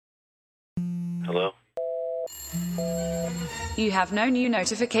Hello? You have no new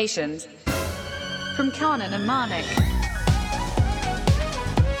notifications from Kanan and Manik.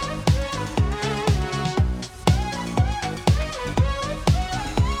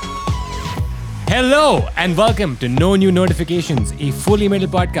 Hello and welcome to No New Notifications, a fully metal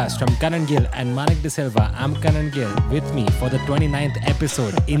podcast from Kanan Gill and Manik De Silva. I'm Kanan Gill. With me for the 29th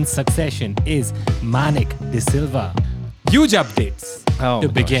episode in succession is Manik De Silva. Huge updates to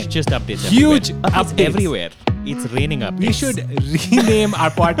begin. Just updates Huge everywhere. updates. Everywhere. It's raining updates. We should rename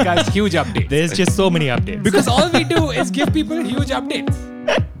our podcast Huge Updates. There's just so many updates. Because all we do is give people huge updates.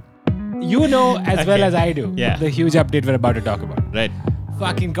 You know as well as I do Yeah. the huge update we're about to talk about. Right.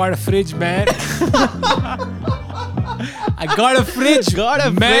 Fucking got a fridge, man. I got a fridge. Got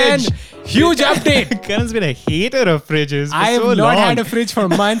a man. fridge. Huge update. Karan's been a hater of fridges for I have so not long. had a fridge for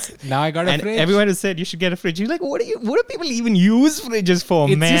months. Now I got a And fridge. everyone has said you should get a fridge. You're like, what do people even use fridges for,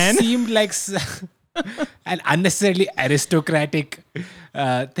 it man? just seemed like an unnecessarily aristocratic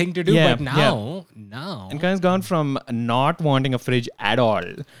thing to do. Yeah, but now. And Karan's gone from not wanting a fridge at all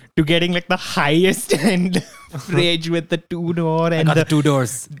to getting like the highest end fridge with the 2-door I and got the 2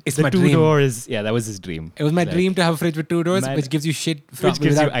 doors. It's the my 2 dream. doors. Yeah, that was his dream. It was my Like, dream to have a fridge with 2 doors, Man. which gives you shit from Which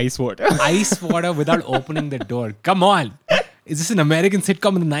gives you without ice water. ice water without opening the door. Come on. Is this an American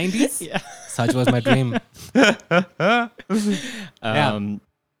sitcom in the 90s? Yeah. Such was my dream.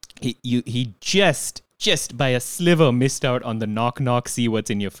 He just by a sliver missed out on the knock see what's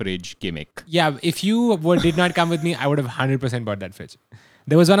in your fridge gimmick. Yeah, if you did not come with me, I would have 100% bought that fridge.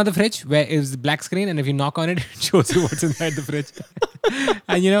 There was one other fridge where it was black screen, and if you knock on it, it shows you what's inside the fridge.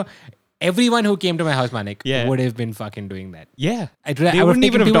 And you know, everyone who came to my house, Manik, Yeah. would have been fucking doing that. Yeah. I They would have wouldn't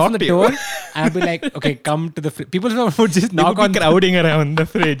taken even have people from talked the to you. door, and I'd be like, okay, come to the fridge. People would just They knock would on be crowding around the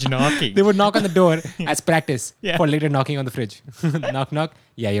fridge knocking. They would knock on the door as practice Yeah. for later knocking on the fridge. Knock, knock.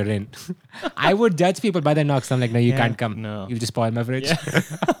 Yeah, you're in. I would judge people by their knocks. I'm like, no, you Yeah, can't come. no. You'll just spoil my fridge.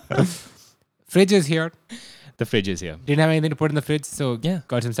 Yeah. Fridge is here. The fridge is here. Didn't have anything to put in the fridge, so Yeah.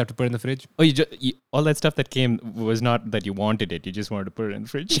 got some stuff to put in the fridge. Oh, all that stuff that came was not that you wanted it. You just wanted to put it in the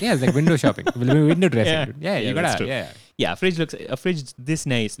fridge. Yeah, it's like window shopping. Window dressing. Yeah. dude. Yeah, you Yeah, that's gotta. true. Yeah. Yeah, a fridge this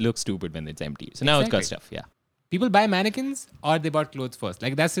nice looks stupid when it's empty. So now it's got Exactly. stuff. Yeah. People buy mannequins or they bought clothes first.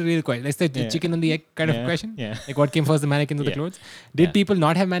 Like that's the real question. That's the Yeah. chicken and the egg kind of Yeah, question. yeah. Like what came first, the mannequins or the Yeah. clothes? Did Yeah. people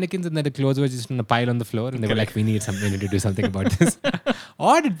not have mannequins and then the clothes were just on a pile on the floor and they were like, we need to do something about this?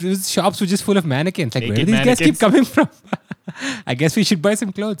 Or those shops were just full of mannequins. Like where do Naked these guys keep mannequins. coming from? I guess we should buy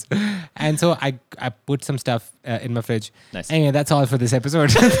some clothes. And so I put some stuff in my fridge. Nice. Anyway, that's all for this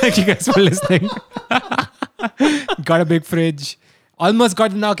episode. Thank you guys for listening. Got a big fridge. Almost got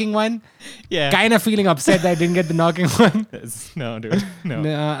the knocking one. Yeah. Kind of feeling upset that I didn't get the knocking one. No, dude. No.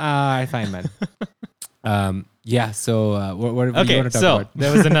 I fine, man. Yeah. So, what do you Okay, want to talk so about?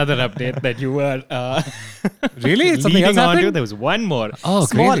 there was another update that you were Really? Something else leading on to. happened? There was one more, Oh,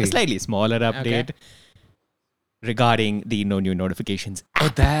 crazy. slightly smaller update regarding the no new notifications. Oh,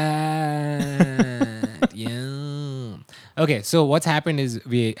 that. Yeah. Okay. So what's happened is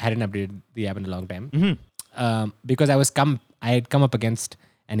we hadn't updated the app in a long time because I had come up against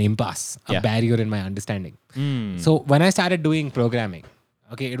an impasse, a Yeah. barrier in my understanding. So when I started doing programming,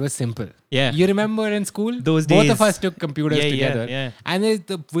 okay, it was simple. Yeah. You remember in school? Those Both days. of us took computers Yeah, yeah, together. yeah. And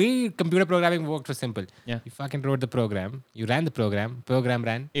the way computer programming worked was simple. Yeah. You fucking wrote the program. You ran the program. Program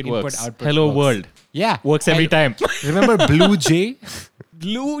ran. It input, works. Output, Hello works. world. Yeah. Works every And time. Remember Blue Jay?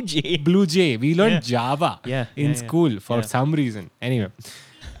 Blue Jay. Blue Jay. We learned Yeah. Java Yeah, in yeah, yeah. school for Yeah. some reason. Anyway,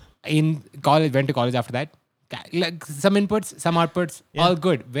 in college, went to college after that. Like some inputs, some outputs, Yeah. all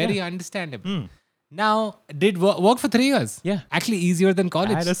good. Very understandable. Now, did work for 3 years. Yeah. Actually easier than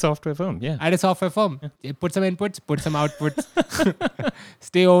college. I had a software firm. Yeah. I had a software firm. Put some inputs, put some outputs.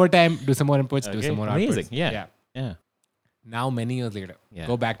 Stay overtime, do some more inputs, do Okay, some more amazing. outputs. Yeah. Yeah. Now, many years later, Yeah.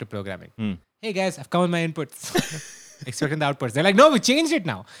 go back to programming. Hmm. Hey guys, I've come with my inputs. Expecting the outputs. They're like, no, we changed it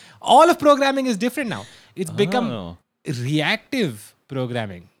now. All of programming is different now. It's become Oh. reactive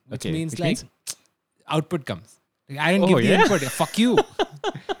programming, which Okay, means which like means? output comes. Like, I didn't Oh, give the yeah? input. Fuck you.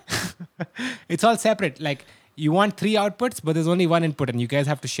 It's all separate. Like you want 3 outputs, but there's only 1 input, and you guys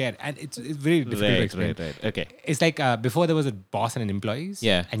have to share. And it's very difficult to explain. Right. Okay. It's like before there was a boss and an employees.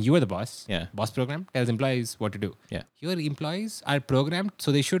 Yeah. And you were the boss. Yeah. Boss program tells employees what to do. Yeah. Your employees are programmed,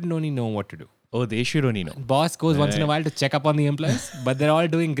 so they should only know what to do. Oh, they should only know. Boss goes once in a Right. while to check up on the employees, but they're all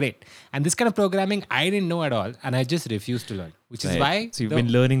doing great. And this kind of programming, I didn't know at all, and I just refused to learn, which is Right. why. So you've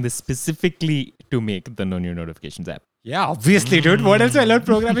been learning this specifically to make the no new notifications app. Yeah, obviously, dude. What else do I learn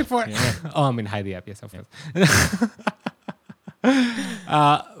programming for? Oh, I mean, Hi the app. Yes, of course.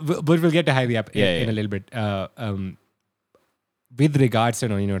 But we'll get to Hi the app in a little bit. with regards to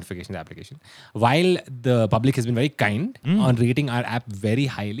notifications application, while the public has been very kind on rating our app very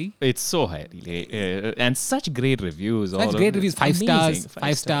highly. It's so high, really. And such great reviews. Such great reviews, 5 Amazing. stars,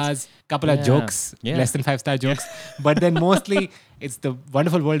 5 stars, couple of Yeah. jokes, Yeah. less than 5-star jokes. But then mostly it's the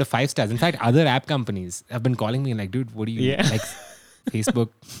wonderful world of 5 stars. In fact, other app companies have been calling me and like, dude, what do you Yeah. like Facebook,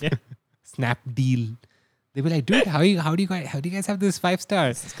 Yeah. Snapdeal? They were like, dude, how do you guys have this 5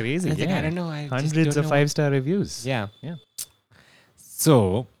 stars? It's crazy. I was like, yeah. I don't know. I just Hundreds don't of know. 5-star reviews. Yeah. Yeah.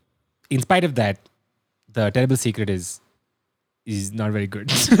 So, in spite of that, the terrible secret is not very good.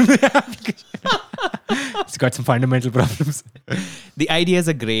 It's got some fundamental problems. The ideas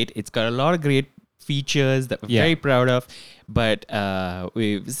are great. It's got a lot of great features that we're Yeah. very proud of. But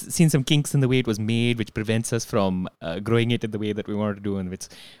we've seen some kinks in the way it was made, which prevents us from growing it in the way that we wanted to do, and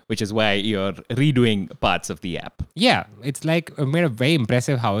which is why you're redoing parts of the app. Yeah, it's like made a very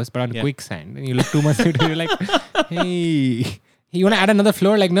impressive house, but on Yeah. quicksand. And you look 2 months later, you're like, hey, you want to add another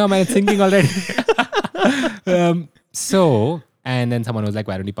floor? Like, no, man, it's sinking already. And then someone was like,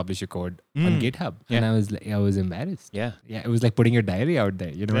 why don't you publish your code on GitHub? And I was embarrassed. Yeah. Yeah, it was like putting your diary out there.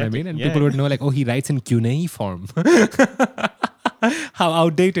 You know what I Exactly. mean? And Yeah, people would know, like, oh, he writes in cuneiform. How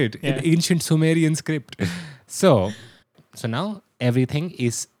outdated in ancient Sumerian script. So now everything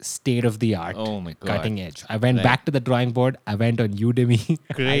is state of the art. Oh my God. Cutting edge. I went back to the drawing board. I went on Udemy.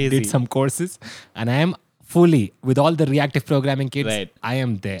 I Crazy. did some courses, and I am fully with all the reactive programming kits. Right. I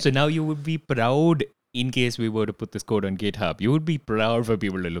am there. So now you would be proud in case we were to put this code on GitHub. You would be proud for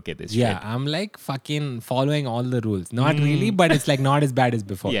people to look at this. yeah, I'm like fucking following all the rules. Not really, but it's like not as bad as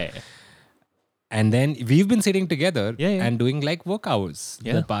before. Shit. Yeah. And then we've been sitting together Yeah, yeah. and doing like work hours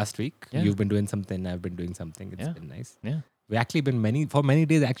Yeah. the past week. Yeah. You've been doing something, I've been doing something. It's Yeah. been nice. Yeah. We actually been for many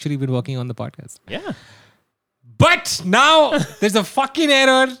days actually been working on the podcast. Yeah. But now there's a fucking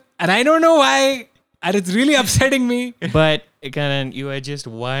error and I don't know why. And it's really upsetting me. But Karan, you are just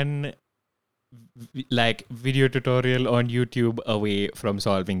one video tutorial on YouTube away from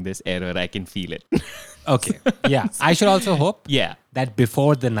solving this error. I can feel it. Okay. Yeah. I should also hope Yeah. that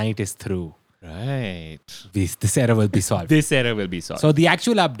before the night is through, Right. this error will be solved. This error will be solved. So the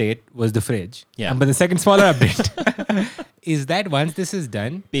actual update was the fridge. Yeah. But the second smaller update is that once this is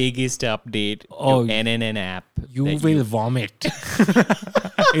done, biggest update Oh, to NNN app. you that will vomit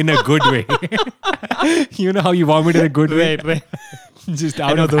in a good way. You know how you vomit in a good way? Right, right. Just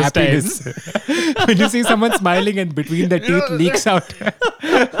out know of those happiness. When you see someone smiling and between the teeth leaks out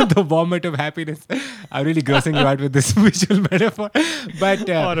the vomit of happiness. I'm really grossing you out with this visual metaphor. But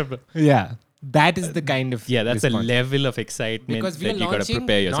Horrible. yeah, that is the kind of Yeah, that's a response. level of excitement Because we that are you got to launching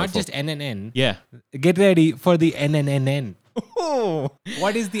prepare yourself not for. just NNN. Yeah. Get ready for the NNNN. Oh.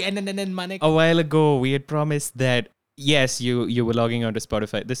 What is the NNNN, Manik? A while ago, we had promised that yes, you were logging onto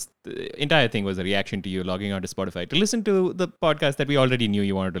Spotify. The entire thing was a reaction to you logging onto Spotify to listen to the podcast that we already knew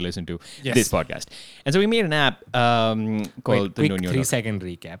you wanted to listen to. Yes. This podcast, and so we made an app called the Quick No New 3-second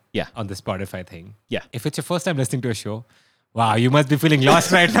recap Yeah. on the Spotify thing. Yeah. If it's your first time listening to a show, wow, you must be feeling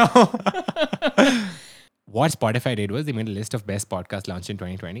lost right now. What Spotify did was they made a list of best podcasts launched in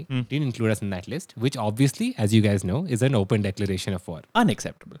 2020. Didn't include us in that list, which obviously, as you guys know, is an open declaration of war.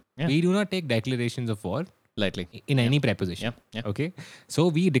 Unacceptable. Yeah. We do not take declarations of war Lightly. in any preposition. Yeah. Okay. So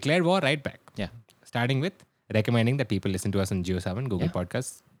we declared war right back. Yeah. Starting with recommending that people listen to us on JioSaavn, Google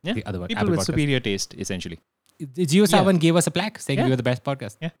Podcasts, Yeah. the other one, People Apple with Podcasts. superior taste, essentially. JioSaavn gave us a plaque saying Yeah. we were the best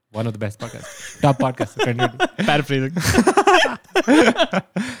podcast. Yeah. One of the best podcasts. Top podcast. Paraphrasing.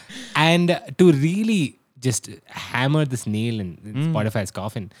 And to really just hammer this nail in Spotify's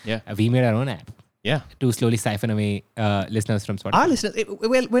coffin, Yeah. we made our own app Yeah. to slowly siphon away listeners from Spotify. Our listeners,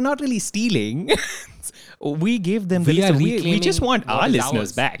 well, we're not really stealing. We give them the We are listeners. We reclaiming just want what our is listeners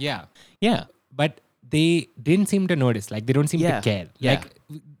ours. back. Yeah. Yeah. But they didn't seem to notice. Like, they don't seem Yeah. to care. Yeah.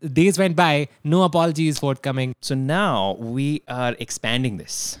 Like, days went by, no apologies forthcoming. So now we are expanding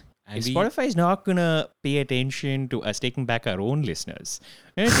this. And If we- Spotify is not going to pay attention to us taking back our own listeners,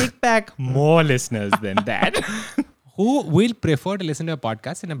 we're going to take back more listeners than that. Who will prefer to listen to a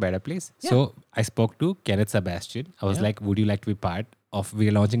podcast in a better place? So I spoke to Kenneth Sebastian. I was like, would you like to be part of,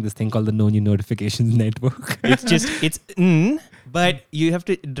 we're launching this thing called the No New Notifications Network. It's but you have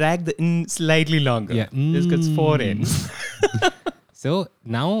to drag the slightly longer. Yeah. This gets 4 N's. So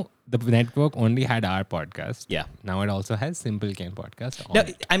now the network only had our podcast. Yeah. Now it also has Simple Ken podcast. on No,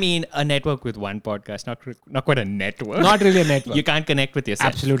 it. I mean, a network with one podcast, not quite a network. Not really a network. You can't connect with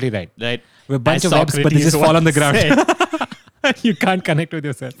yourself. Absolutely right. Right? We're a bunch As of webs, but they Socrates just fall on the once ground. said. You can't connect with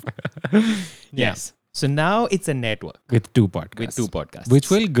yourself. Yes. So now it's a network With 2 podcasts. with 2 podcasts. Which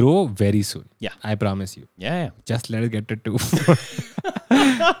will grow very soon. Yeah. I promise you. Yeah. Just let us get to 2.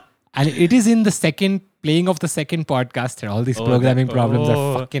 And it is in the second playing off the second podcast and all these programming problems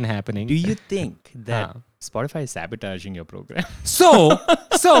are fucking happening. Do you think that Spotify is sabotaging your program? So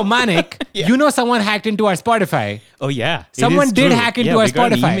Manik, you know someone hacked into our Spotify. Oh yeah, it Someone is did true. hack into yeah, our we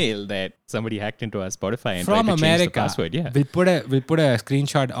got an Spotify. email that somebody hacked into our Spotify and From tried to change the America. password. Yeah, We'll put a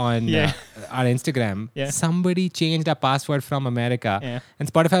screenshot on our Instagram. Yeah. Somebody changed our password from America. Yeah.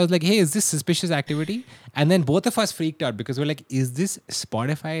 And Spotify was like, hey, is this suspicious activity? And then both of us freaked out because we're like, is this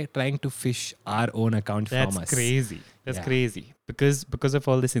Spotify trying to fish our own account from us? That's crazy. That's Yeah. crazy. Because of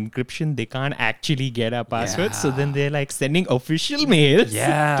all this encryption, they can't actually get our passwords. So then they're like sending official mails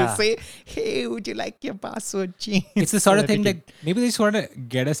to say, hey, would you like your password changed? It's the sort So of thing we that maybe they just want to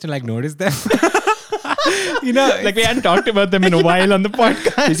get us to like notice them. You know, like we hadn't talked about them in a while on the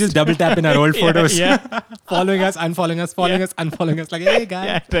podcast. they just double tap in our old photos. Yeah. Following us, unfollowing us, following us, unfollowing us. Like, hey, guys.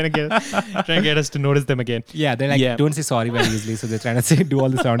 Yeah, trying to get us to notice them again. Yeah, they're like, Yeah. don't say sorry very easily. So they're trying to say, do all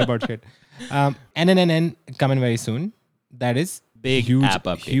this roundabout shit. NNN coming very soon. That is Big huge app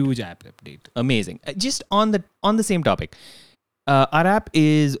update. Huge app update. Amazing. Just on the same topic, our app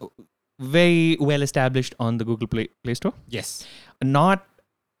is very well established on the Google Play Store. Yes. Not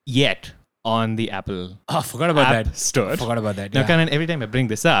yet on the Apple Oh, forgot about App that. Store. Forgot about that. Now, Yeah. Kanan, every time I bring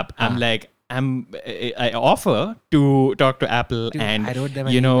this up, I offer to talk to Apple Dude, and I wrote them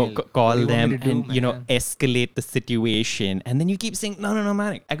an call email. What do you want them me to do, and man? escalate the situation, and then you keep saying no,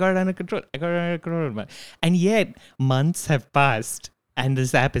 man, I got it under control. Man. And yet months have passed, and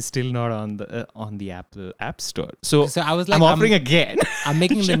this app is still not on the Apple App Store. So I was like, I'm offering again. I'm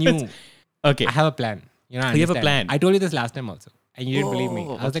making the new. Okay. I have a plan. You know, I You have a understand. plan. I told you this last time also. And you didn't believe me. I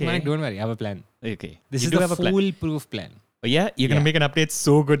was like, okay. Manik, don't worry. I have a plan. Okay. This You is do the have a plan. foolproof plan. Oh, yeah, you're gonna Yeah. make an update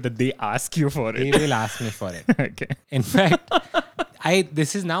so good that they ask you for They it. will ask me for it. Okay. In fact,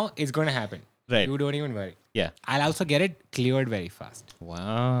 it's going to happen. Right. You don't even worry. Yeah. I'll also get it cleared very fast.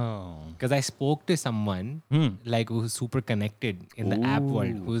 Wow. Because I spoke to someone like who's super connected in the app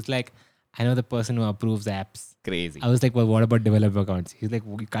world, who's like, I know the person who approves apps. Crazy. I was like, well, what about developer accounts? He's like,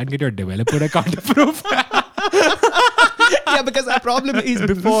 you can't get your developer account approved. Yeah, because our problem is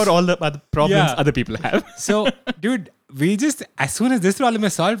before all the other problems Yeah. other people have. So, dude, as soon as this problem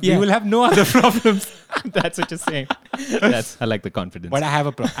is solved, Yeah. we will have no other problems. That's what you're saying. I like the confidence. But I have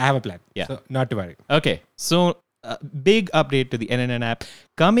a plan. Yeah. So, not to worry. Okay, so big update to the NNN app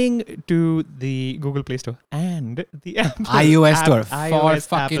coming to the Google Play Store and the Apple iOS app, Store, for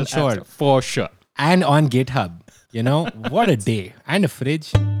fucking Apple App sure. Store, for sure. And on GitHub. You know, what a day. And a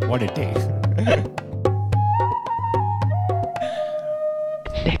fridge. What a day.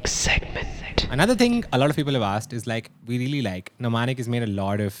 Next segment. Another thing a lot of people have asked is like, we really like, Manik has made a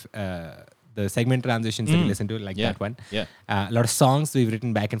lot of the segment transitions that we listen to, like Yeah. that one. Yeah. A lot of songs we've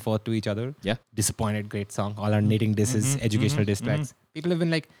written back and forth to each other. Yeah. Disappointed, great song. All our knitting disses, educational diss tracks. People have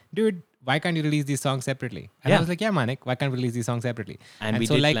been like, dude, why can't you release these songs separately? And Yeah. I was like, yeah, Manik, why can't we release these songs separately? And we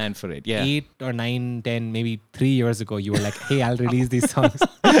so did like plan for it. Yeah. 8 or 9, 10, maybe 3 years ago, you were like, hey, I'll release these songs.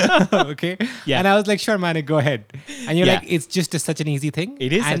 Okay? Yeah. And I was like, sure, Manik, go ahead. And you're Yeah. like, it's just such an easy thing.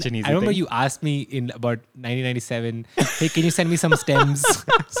 It is And such an easy I remember thing. you asked me in about 1997, hey, can you send me some stems,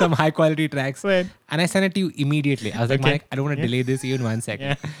 some high quality tracks? Right. And I sent it to you immediately. I was like, Okay. Manik, I don't want to delay this even 1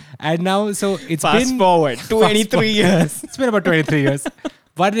 second. Yeah. And now, so it's Fast been forward 23 years. It's been about 23 years.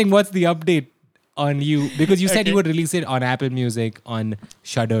 Wondering what's the update on you, because you said you Okay. would release it on Apple Music, on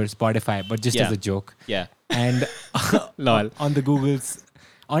Shudder, Spotify, but just Yeah. as a joke. Yeah. And Lol. on the Googles,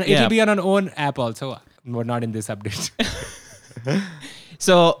 Yeah. it'll be on our own app also, but not in this update.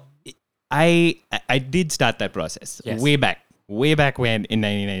 So I did start that process Yes. way back when in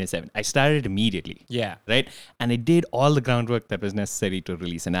 1997. I started immediately. Yeah. Right. And I did all the groundwork that was necessary to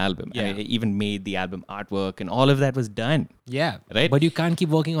release an album. Yeah. I even made the album artwork and all of that was done. Yeah. Right? But you can't keep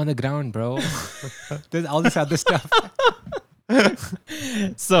working on the ground, bro. There's all this other stuff.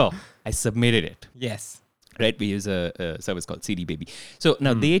 So I submitted it. Yes. Right. We use a service called CD Baby. So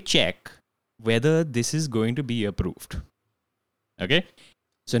now Hmm. they check whether this is going to be approved. Okay.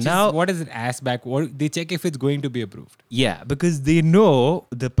 So now What does it ask back? What, they check if it's going to be approved. yeah, because they know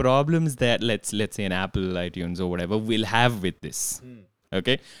the problems that let's say an Apple iTunes or whatever will have with this.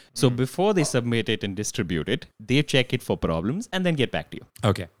 Okay. So before they submit it and distribute it, they check it for problems and then get back to you.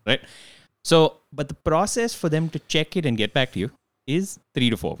 Okay. Right. So, but the process for them to check it and get back to you is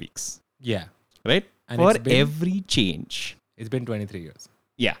 3 to 4 weeks. Yeah. Right. And For it's been- every change. It's been 23 years.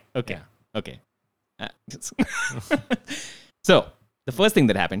 Yeah. Okay. Yeah. Okay. So the first thing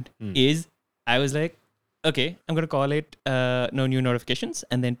that happened is I was like, okay, I'm going to call it no new notifications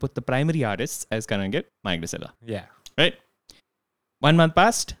and then put the primary artists as Kanangit, Manik De Silva. Yeah. Right? 1 month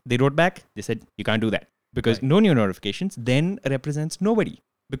passed. They wrote back. They said, you can't do that because Right. no new notifications then represents nobody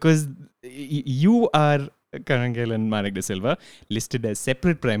because you are Karan Gill and Manik De Silva listed as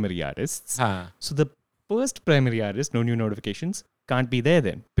separate primary artists. Huh. So the first primary artist, no new notifications, can't be there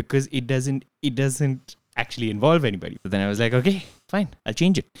then because it doesn't actually involve anybody. So then I was like, okay, fine, I'll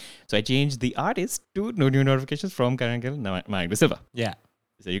change it. So I changed the artist to no new notifications from Karan Gill, Manik De Silva. Yeah.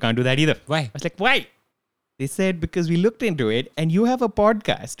 So you can't do that either. Why? I was like, why? They said because we looked into it and you have a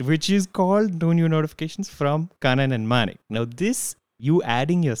podcast which is called No New Notifications from Kanan and Manik. Now this, you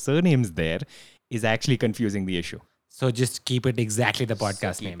adding your surnames there is actually confusing the issue. So just keep it exactly the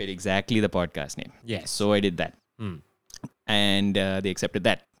podcast So name. keep it exactly the podcast name. Yes. So I did that. Hmm. And they accepted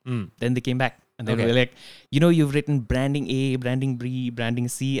that. Hmm. Then they came back and they Okay. were like, you've written branding A, branding B, branding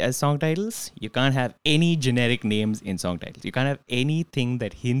C as song titles. You can't have any generic names in song titles. You can't have anything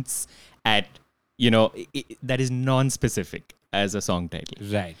that hints at, that is non-specific as a song title.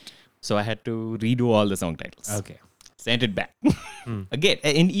 Right. So I had to redo all the song titles. Okay. Sent it back. Again,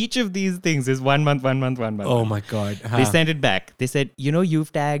 in each of these things is 1 month. Oh my God. They sent it back. They said,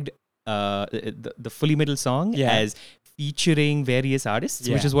 you've tagged the fully middle song Yeah. as featuring various artists,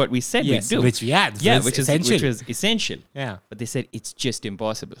 Yeah. which is what we said Yes, we'd do. which which essential. was essential. Yeah. But they said it's just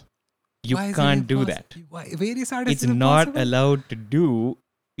impossible. You Why is it can't do that. impossible? Why? Various artists. It's not allowed to do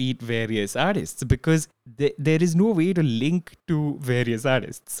feat various artists because there is no way to link to various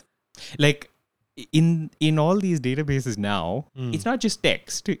artists. Like in all these databases now, it's not just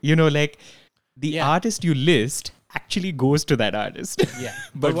text. The Yeah. artist you list actually goes to that artist. Yeah.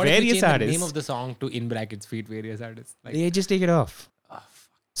 But what if you various change the artists, name of the song to in brackets feat various artists? Like, they just take it off.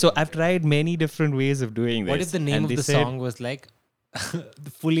 So I've tried many different ways of doing this. what if the name and of they the said, song was like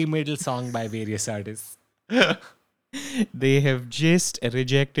the fully middle song by various artists? They have just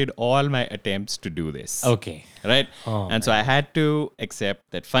rejected all my attempts to do this. Okay. Right? Oh, and so I had to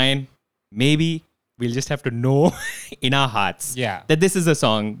accept that, fine, maybe we'll just have to know in our hearts Yeah. that this is a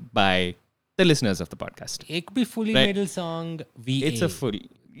song by the listeners of the podcast. It could be fully Right. middle song VA. It's a full...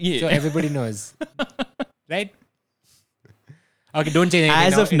 Yeah. So everybody knows. Right? Okay, don't change anything.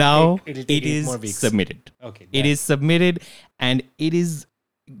 As of now, it'll take it 8 is more weeks. submitted. Okay. It is submitted and it is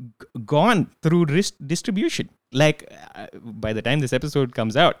gone through distribution. By the time this episode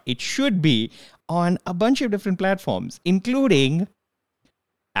comes out, it should be on a bunch of different platforms, including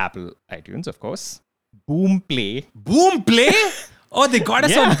Apple iTunes, of course, Boomplay, Boom Play? Oh, they got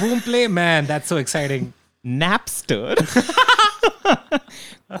us Yeah. on Boom Play? Man, that's so exciting. Napster,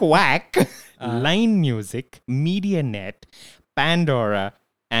 Quack, Line Music, MediaNet, Pandora,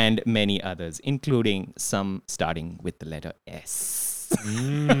 and many others, including some starting with the letter S.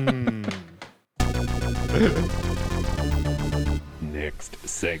 Next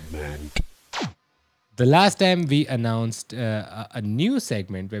segment. The last time we announced a new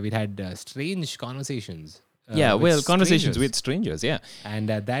segment where we had strange conversations. Conversations strangers. with strangers, yeah. And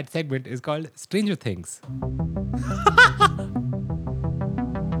that segment is called Stranger Things.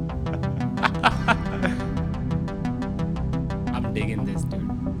 I'm digging this, dude.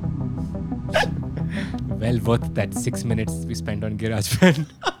 Well worth that 6 minutes we spent on GarageBand.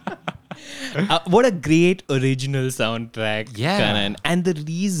 What a great original soundtrack, Yeah. Kanan. And the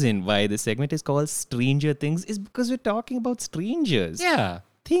reason why this segment is called Stranger Things is because we're talking about strangers. Yeah,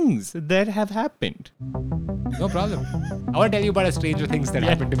 Things that have happened. no problem. I want to tell you about a Stranger Things that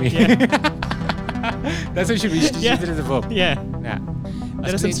happened to me. That's what we should use it as a verb. Yeah. Yeah.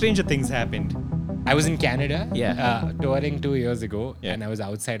 There are some stranger things happened. I was in Canada, Yeah. touring 2 years ago, Yeah. and I was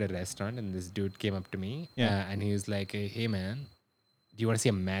outside a restaurant, and this dude came up to me, Yeah. and he was like, "Hey man, do you want to see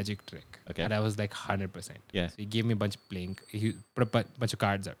a magic trick?" Okay. And I was like 100%. Yeah. So he gave me a bunch of he put a bunch of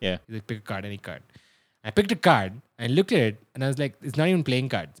cards out. Yeah. He's like, "Pick a card, any card." I picked a card and looked at it, and I was like, "It's not even playing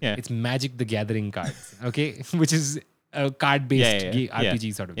cards. Yeah. It's Magic the Gathering cards, okay, which is a card-based Yeah.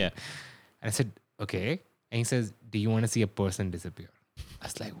 RPG sort of." Yeah. And I said, "Okay." And he says, "Do you want to see a person disappear?" I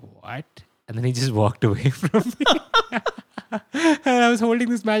was like, "What?" And then he just walked away from me. And I was holding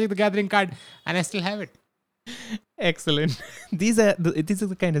this Magic the Gathering card, and I still have it. Excellent. These are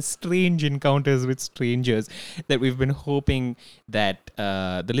the kind of strange encounters with strangers that we've been hoping that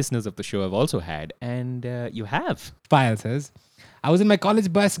the listeners of the show have also had, and you have. Payal says, I was in my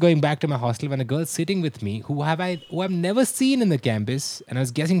college bus going back to my hostel when a girl sitting with me who I've never seen in the campus, and I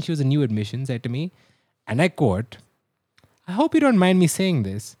was guessing she was a new admission, said to me, and I quote, "I hope you don't mind me saying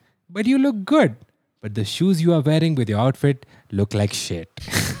this, but you look good. But the shoes you are wearing with your outfit look like shit."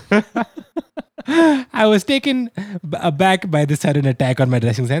 I was taken aback by this sudden attack on my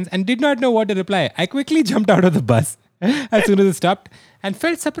dressing sense and did not know what to reply. I quickly jumped out of the bus as soon as it stopped and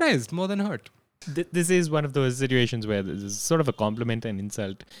felt surprised more than hurt. This is one of those situations where there's sort of a compliment and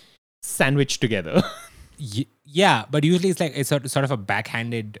insult sandwiched together. Yeah, but usually it's like it's sort of a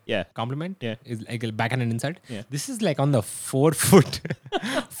backhanded Yeah. compliment. Yeah. It's like a backhanded insult. Yeah. This is like on the 4-foot,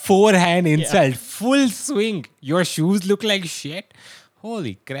 forehand insult, full swing. Your shoes look like shit.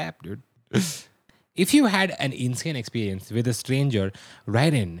 Holy crap, dude. If you had an insane experience with a stranger,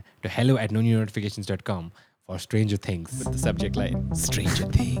 write in to hello@nonewnotifications.com for Stranger Things. The subject line. Stranger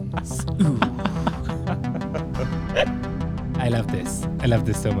Things. Ooh. I love this. I love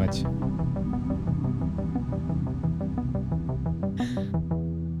this so much.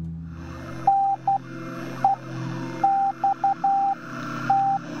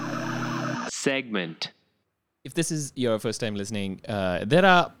 Segment. If this is your first time listening, there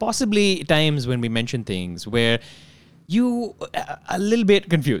are possibly times when we mention things where you are a little bit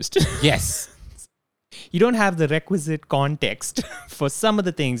confused. Yes. You don't have the requisite context for some of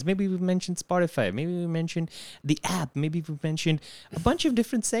the things. Maybe we've mentioned Spotify. Maybe we mentioned the app. Maybe we've mentioned a bunch of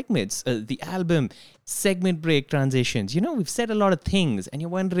different segments. The album, segment break transitions. You know, we've said a lot of things and you're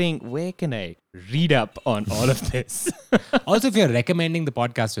wondering, where can I read up on all of this? Also, if you're recommending the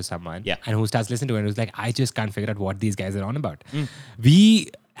podcast to someone Yeah. and who starts listening to it and who's like, I just can't figure out what these guys are on about.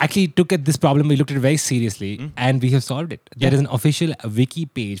 We actually took at this problem, we looked at it very seriously and we have solved it. There is an official wiki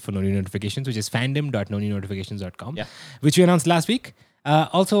page for No New Notifications, which is fandom.nonewnotifications.com, which we announced last week.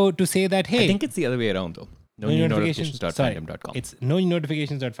 Also to say that, hey, I think it's the other way around though. No new notifications.fandom.com. It's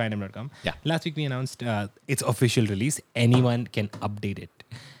nonewnotifications.fandom.com. Yeah. Last week we announced its official release. Anyone can update it.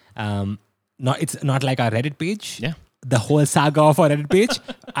 It's not like our Reddit page. Yeah. The whole saga of our Reddit page,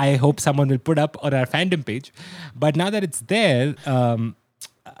 I hope someone will put up on our fandom page. But now that it's there,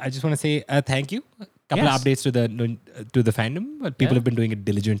 I just want to say thank you. Couple Yes. of updates to the fandom. But people have been doing it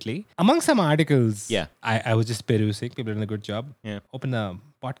diligently. Among some articles, Yeah. I was just perusing. People are doing a good job. Yeah. Open the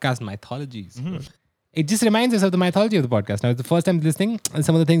podcast mythologies. It just reminds us of the mythology of the podcast. Now, the first time listening, and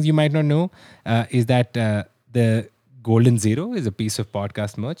some of the things you might not know is that the Golden Zero is a piece of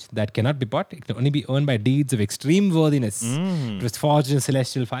podcast merch that cannot be bought. It can only be earned by deeds of extreme worthiness. It was forged in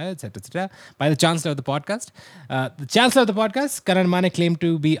celestial fire, etc., etc., by the Chancellor of the podcast. The Chancellor of the podcast, Karan Manek, claimed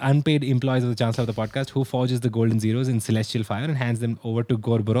to be unpaid employees of the Chancellor of the podcast, who forges the Golden Zeros in celestial fire and hands them over to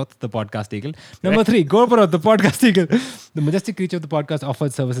Gorboroth, the podcast eagle. Number 3, Gorboroth, the podcast eagle. The majestic creature of the podcast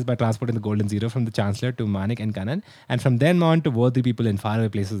offered services by transporting the Golden Zero from the Chancellor to Manek and Kanan, and from then on to worthy people in faraway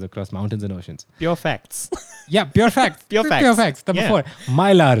places across mountains and oceans. Pure facts. Yeah, pure facts. Pure facts. Pure facts. Number Yeah. 4,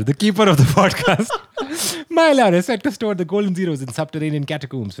 Mylar, the keeper of the podcast. Mylar is said to store the Golden Zeros in subterranean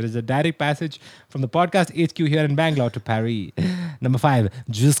catacombs, which is a direct passage from the podcast HQ here in Bangalore to Paris. Number 5,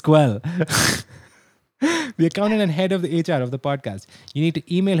 Jusquel. The accountant and head of the HR of the podcast. You need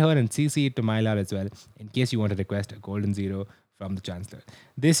to email her and CC it to Mylar as well, in case you want to request a Golden Zero from the Chancellor.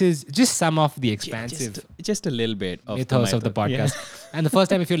 This is just some of the expansive Just a little bit of mythos of the myth- podcast. And the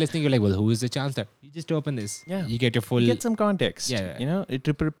first time if you're listening, you're like, well, who is the Chancellor? You just open this. Yeah. You get your full... Get some context, Yeah. you know,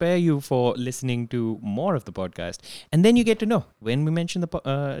 to prepare you for listening to more of the podcast. And then you get to know when we mention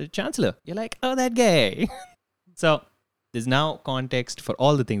the Chancellor, you're like, oh, that guy. So there's now context for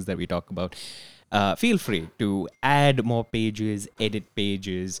all the things that we talk about. Feel free to add more pages, edit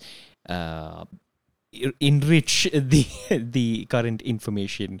pages, enrich the current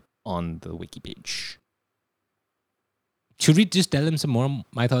information on the wiki page. Should we just tell them some more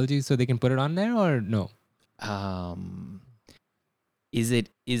mythology so they can put it on there, or no? Is it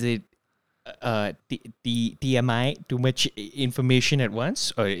TMI, too much information at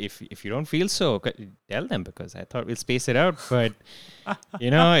once? Or if you don't feel so, tell them, because I thought we'll space it out. But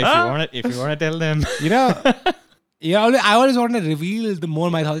you know, if you wanna tell them, You know, I always want to reveal the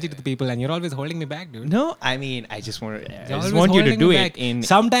more mythology to the people, and you're always holding me back, dude. no, I mean, I just want You're you always to holding do me it back. in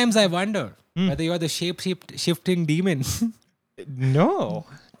Sometimes I wonder whether you're the shape-shifting demon. no.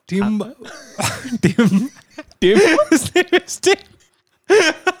 Tim. Tim. Tim, His name is Tim.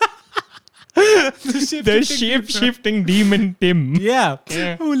 the shape-shifting demon Tim. Yeah.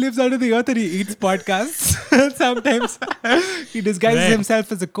 Yeah. Who lives under the earth and he eats podcasts. Sometimes he disguises Right.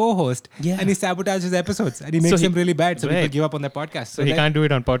 himself as a co-host Yeah. and he sabotages episodes and he makes he- them really bad so people right. give up on their podcast. So he can't do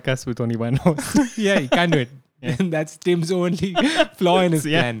it on podcasts with only one host. Yeah, he can't do it. And that's Tim's only flaw in his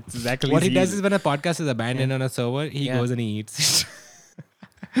Yeah, plan. exactly. What he does Easy. is when a podcast is abandoned on a server, he Yeah. goes and he eats.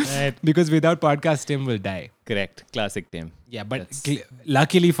 Right. Because without podcast, Tim will die. Correct. Classic Tim. Yeah, but That's-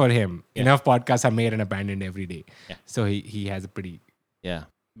 luckily for him, Yeah. enough podcasts are made and abandoned every day. Yeah. So he has a pretty... Yeah.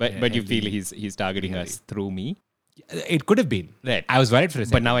 But Yeah, you feel heavily- he's targeting heavily. us through me. It could have been. Right. I was worried for a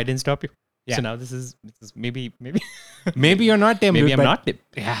second. But now I didn't stop you. Yeah. So now this is maybe Maybe you're not Tim, maybe dude, I'm but- not Tim.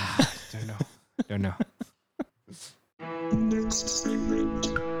 Yeah, don't know. Next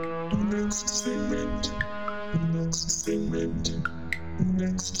segment. Next segment. Next segment.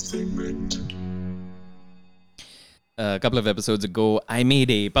 Next segment. a couple of episodes ago, I made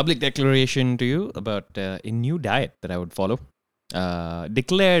a public declaration to you about a new diet that I would follow.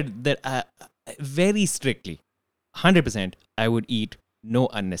 Declared that very strictly, 100%, I would eat no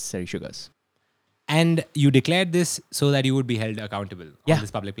unnecessary sugars. And you declared this so that you would be held accountable Yeah. on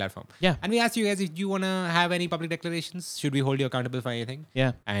this public platform. Yeah. And we asked you guys if you want to have any public declarations. Should we hold you accountable for anything?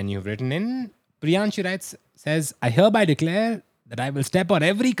 Yeah. And you've written in. Priyanshu writes, says, I hereby declare that I will step on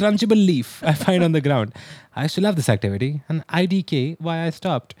every crunchable leaf I find on the ground. I used to love this activity. And IDK, why I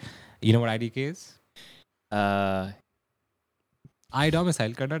stopped. You know what IDK is? Uh, I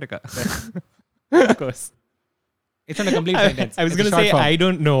domicile Karnataka. of course. It's not a complete sentence. I was It's a going to short say, form. I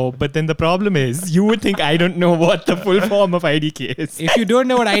don't know, but then the problem is, you would think I don't know what the full form of IDK is. If you don't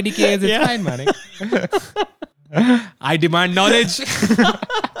know what IDK is, it's Yeah. fine, Manik. I demand knowledge.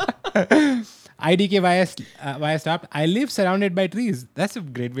 IDK, why I stopped. I live surrounded by trees. That's a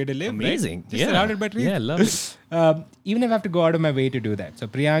great way to live. right? Amazing. Just surrounded by trees. Yeah, lovely. Even if I have to go out of my way to do that. So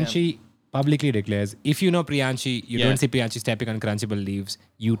Priyanshi publicly declares, if you know Priyanshi, you Yeah. don't see Priyanshi stepping on crunchable leaves,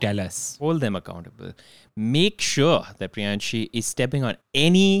 you tell us. Hold them accountable. Make sure that Priyanshi is stepping on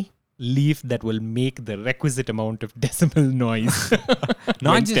any leaf that will make the requisite amount of decibel noise. Not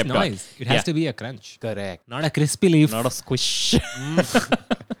when just stepped on. noise. It has Yeah. to be a crunch. Correct. Not a crispy leaf. Not a squish.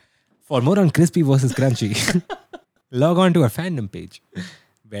 For more on crispy versus crunchy, log on to our fandom page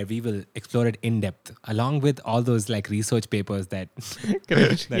where we will explore it in depth along with all those like research papers that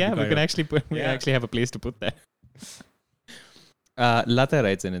Correct. That'd Yeah, be we quite can a- actually we Yeah. actually have a place to put that. Lata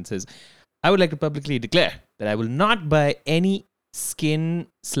writes in and says, I would like to publicly declare that I will not buy any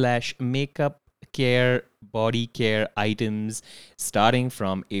skin/makeup care, body care items starting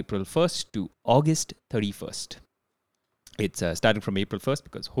from April 1st to August 31st. It's starting from April 1st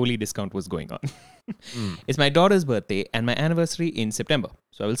because Holi discount was going on. It's my daughter's birthday and my anniversary in September.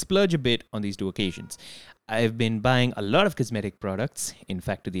 So I will splurge a bit on these two occasions. I've been buying a lot of cosmetic products, in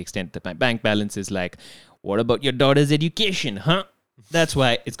fact, to the extent that my bank balance is like, what about your daughter's education, huh? That's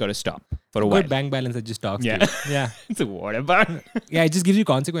why it's got to stop for a while. good bank balance that just talks Yeah. to you. Yeah. So what about Yeah, it just gives you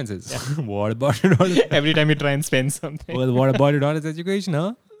consequences. What about your daughter's every time you try and spend something? Well, what about your daughter's education,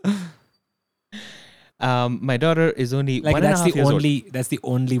 huh? My daughter is only Like 1.5 years old. that's the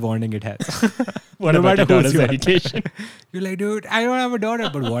only warning it has. What no about matter your daughter's who's you are. education? You're like, dude, I don't have a daughter,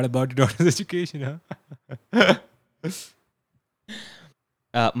 but what about your daughter's education, huh?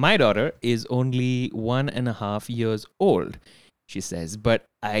 My daughter is only 1.5 years old, she says, but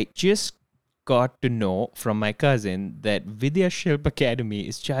I just got to know from my cousin that Vidya Shilp Academy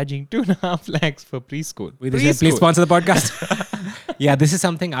is charging 2.5 lakhs for preschool. Please sponsor the podcast. Yeah, this is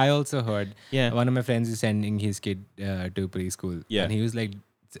something I also heard. Yeah. One of my friends is sending his kid to preschool. Yeah. And he was like,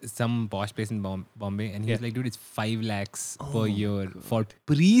 some posh place in Bombay. And he was like, dude, it's 5 lakhs per year for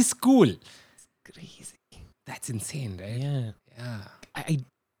preschool. Crazy. That's insane, right? Yeah. Yeah.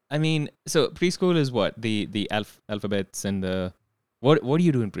 I mean, so preschool is what? The alphabets and the... What do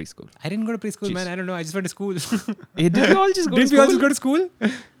you do in preschool? I didn't go to preschool, Jeez. man. I don't know. I just went to school. Did we all just go to Did school? we all just go to school?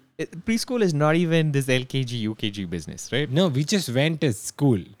 Preschool is not even this LKG, UKG business, right? No, we just went to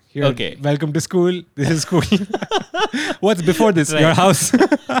school. Here, Okay. Welcome to school. This is school. What's before this? Right. Your house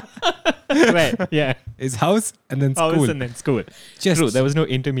Right, yeah. is house and then school. House and then school. Just- True, there was no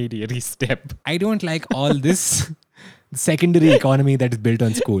intermediary step. I don't like all this secondary economy that is built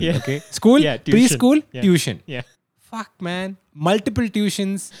on school. Yeah. Okay, school, Yeah, tuition. preschool, Yeah. tuition. Yeah. Fuck, man. Multiple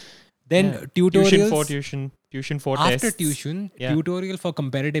tuitions, then Yeah. tutorials. Tuition for After tests. tuition, Yeah. tutorial for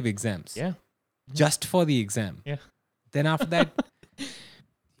comparative exams. Yeah. Just for the exam. Yeah. Then after that,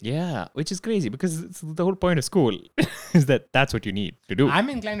 Yeah, which is crazy because it's the whole point of school is that that's what you need to do. I'm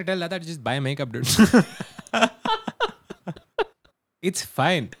inclined to tell Lata to just buy makeup, dude. It's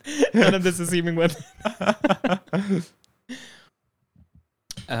fine. None of this is seeming worth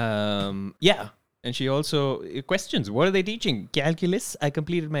yeah. And she also questions, what are they teaching? Calculus? I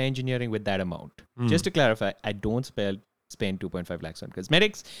completed my engineering with that amount. Just to clarify, I don't spend 2.5 lakhs on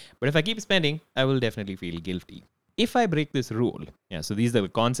cosmetics, but if I keep spending, I will definitely feel guilty. If I break this rule, so these are the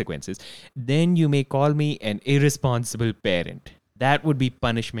consequences, then you may call me an irresponsible parent. That would be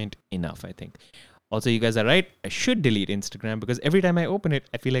punishment enough, I think. Also, you guys are right. I should delete Instagram because every time I open it,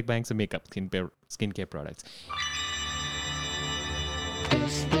 I feel like buying some makeup, skincare products.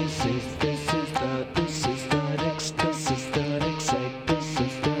 This is the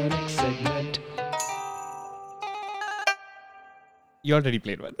next segment. You already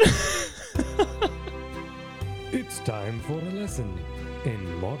played one. It's time for a lesson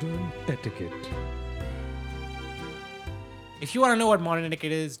in modern etiquette. If you want to know what modern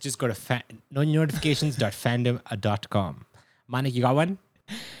etiquette is, just go to notifications.fandom.com. Manik, you got one?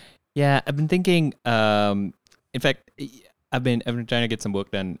 Yeah, I've been thinking In fact, I've been trying to get some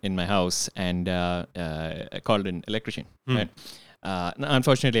work done in my house, and I called an electrician. Right.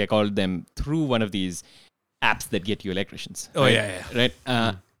 Unfortunately, I called them through one of these apps that get you electricians. Oh, right? yeah.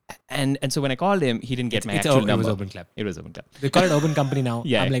 Right. And so when I called him, he didn't get my actual number. It was OpenClap. It was OpenClap. They call it Open Company now.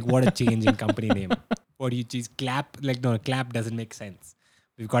 Yeah. I'm like, what a change in company name. What do you choose? Clap? Like, no, Clap doesn't make sense.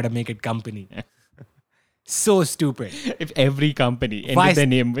 We've got to make it company. So stupid. If every company ended Why- their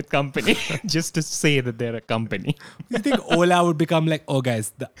name with company just to say that they're a company. You think Ola would become like, oh,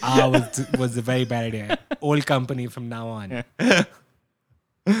 guys, the R was a very bad idea. Old company from now on.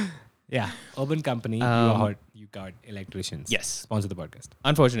 Yeah. Open Company, you got electricians. Yes. Sponsor the podcast.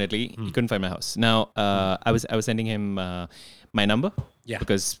 Unfortunately, he couldn't find my house. Now, I was sending him my number. Yeah.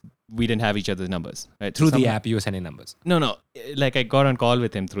 Because we didn't have each other's numbers. Right? Through So the somehow- app, you were sending numbers. No. Like I got on call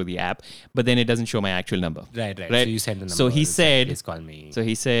with him through the app, but then it doesn't show my actual number. Right. Right. So you send the number. So he said, please call me. So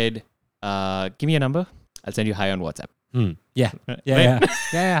he said, give me a number. I'll send you hi on WhatsApp. Yeah. Right.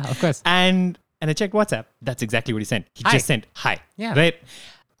 Yeah, of course. And I checked WhatsApp. That's exactly what he sent. He Hi. just sent hi. Yeah. Right.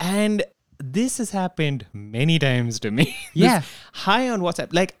 And this has happened many times to me. Yeah. This hi on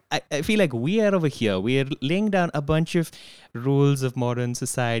WhatsApp. Like, I feel like we are over here. We are laying down a bunch of rules of modern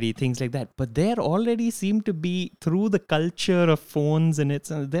society, things like that. But there already seem to be, through the culture of phones and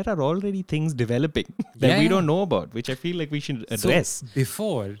there are already things developing that we Yeah. don't know about, which I feel like we should address. So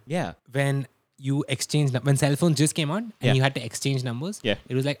before, Yeah. when you exchange, when cell phones just came on and Yeah. you had to exchange numbers, Yeah.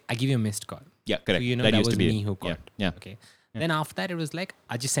 it was like, I give you a missed call. Yeah, correct. So you know That that used was to be me it. who called. Yeah. Okay. Then after that, it was like,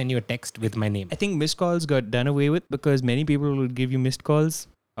 I'll just send you a text with my name. I think missed calls got done away with because many people would give you missed calls.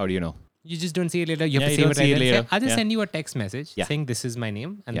 How do you know? You just don't see it later. You have Yeah, to you save don't it see right it then. Say, later. I'll just Yeah. send you a text message Yeah. saying this is my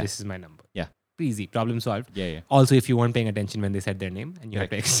name and Yeah. this is my number. Yeah. Easy. Problem solved. Yeah. Also, if you weren't paying attention when they said their name and you had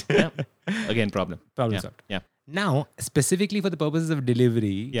Correct. text. Yeah. Again, problem. Problem Yeah. solved. Yeah. Now, specifically for the purposes of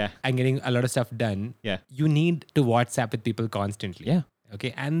delivery Yeah. and getting a lot of stuff done, Yeah. you need to WhatsApp with people constantly. Yeah.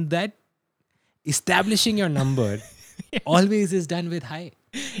 Okay. And that establishing your number always is done with hi.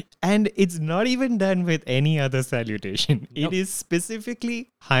 And it's not even done with any other salutation. Nope. It is specifically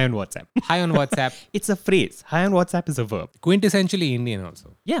hi on WhatsApp. Hi on WhatsApp. It's a phrase. Hi on WhatsApp is a verb. Quintessentially Indian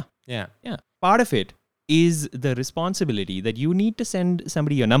also. Yeah. Yeah. Yeah. Part of it is the responsibility that you need to send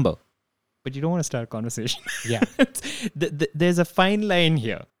somebody your number, but you don't want to start a conversation. Yeah. There's a fine line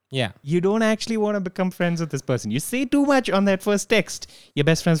here. Yeah. You don't actually want to become friends with this person. You say too much on that first text, you're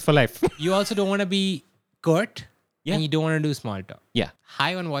best friends for life. You also don't want to be curt. Yeah. And you don't want to do small talk. Yeah.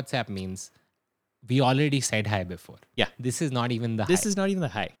 Hi on WhatsApp means we already said hi before. Yeah. This is not even the This hi. is not even the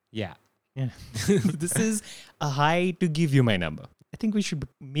hi. Yeah. Yeah. This is a hi to give you my number. I think we should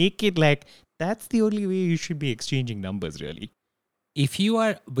make it like that's the only way you should be exchanging numbers, really. If you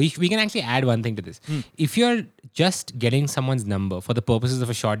are, we can actually add one thing to this. If you're just getting someone's number for the purposes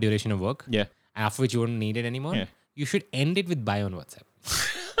of a short duration of work, Yeah. after which you won't need it anymore, Yeah. you should end it with buy on WhatsApp.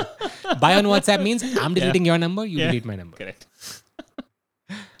 Buy on WhatsApp means I'm deleting your number, you Yeah. delete my number. Correct.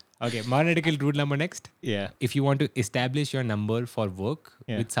 Okay, monarchical rule number next. Yeah. If you want to establish your number for work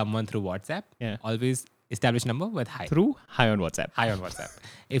Yeah. with someone through WhatsApp, Yeah. always establish number with hi. Through hi on WhatsApp. Hi on WhatsApp.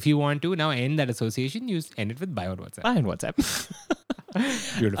 If you want to now end that association, you end it with buy on WhatsApp. Hi on WhatsApp.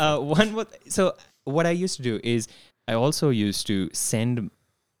 Beautiful. One more. So what I used to do is I also used to send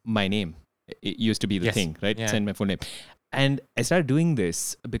my name. It used to be the Yes. thing, right? Yeah. Send my full name. And I started doing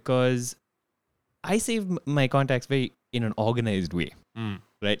this because I save my contacts very in an organized way.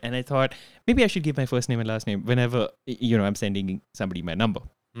 Right. And I thought maybe I should give my first name and last name whenever, I'm sending somebody my number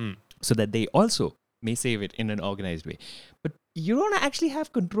so that they also may save it in an organized way. But you don't actually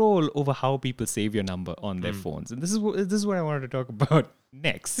have control over how people save your number on their phones. And this is what I wanted to talk about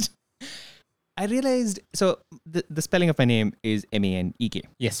next. I realized, so the spelling of my name is M-A-N-E-K.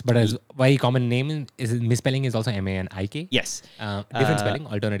 Yes, but a very common name is misspelling is also M-A-N-I-K. Yes. Different spelling,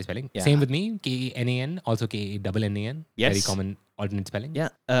 alternative spelling. yeah. Same with me, K-E-N-A-N, also K-E-N-N. Yes. Very common alternate spelling. Yeah.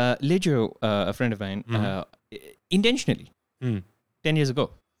 Lejo, a friend of mine, intentionally, 10 years ago,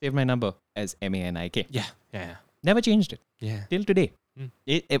 saved my number as M-A-N-I-K. Yeah. Never changed it Yeah. till today. I do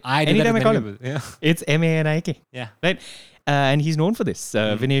that Anytime I with call many him, people. Yeah. it's M-A-N-I-K. Yeah. Right? And he's known for this.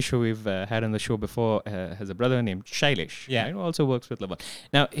 Vinesh, who we've had on the show before, has a brother named Shailesh. Yeah. Right? Who also works with Lavan.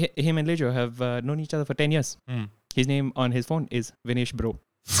 Now, him and Lejo have known each other for 10 years. His name on his phone is Vinesh Bro.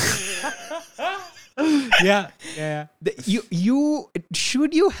 Yeah.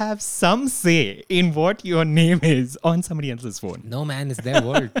 Should you have some say in what your name is on somebody else's phone? No, man, it's their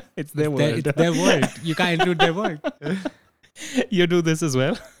world. It's their world. It's their world. You can't intrude their world. You do this as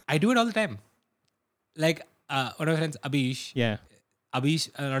well? I do it all the time. Like, one of my friends, Abish. Yeah. Abish,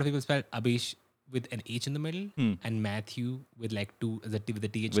 a lot of people spell Abish with an H in the middle and Matthew with like with the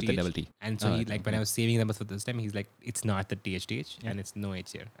TH. With the double T. And so he like when I was saving numbers for this time, he's like, it's not the TH and it's no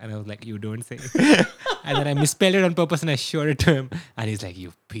H here. And I was like, you don't say. And then I misspelled it on purpose and I showed it to him. And he's like,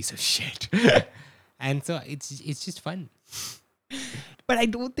 you piece of shit. And so it's just fun. But I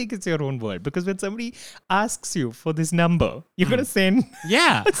don't think it's your own word, because when somebody asks you for this number, you're going to send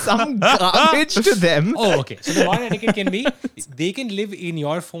Yeah. some garbage to them. Oh, okay. So the modern etiquette can be, they can live in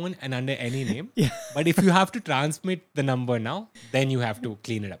your phone and under any name. Yeah. But if you have to transmit the number now, then you have to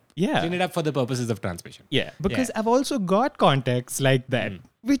clean it up. Yeah. Clean it up for the purposes of transmission. Yeah, because I've also got contacts like that,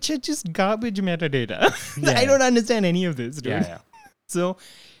 which are just garbage metadata. I don't understand any of this, dude. Yeah. So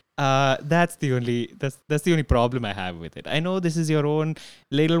that's the only problem I have with it. I know this is your own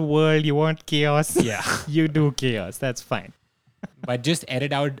little world. You want chaos. Yeah. You do chaos. That's fine. But just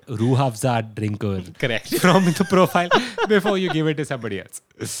edit out Ruhavza drinker Correct. from the profile before you give it to somebody else.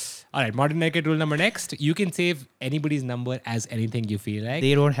 All right, modern etiquette rule number next. You can save anybody's number as anything you feel like.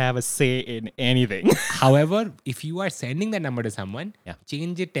 They don't have a say in anything. However, if you are sending that number to someone, Yeah.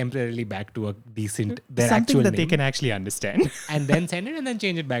 change it temporarily back to a decent, their Something actual that name, they can actually understand. and then send it and then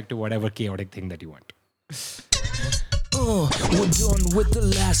change it back to whatever chaotic thing that you want. We're done with the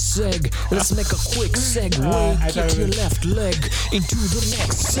last seg. Let's make a quick segue. I thought Kick it your was- left leg into the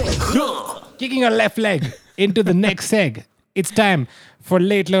next seg. Kicking your left leg into the next seg. It's time for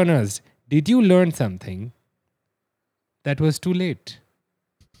late learners. Did you learn something that was too late?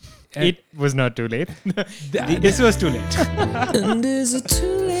 It was not too late. This was too late. And is it too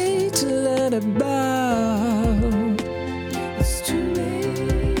late to learn about? It's too late.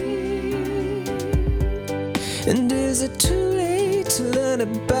 And is it too late to learn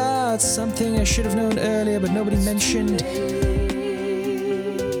about something I should have known earlier but nobody mentioned?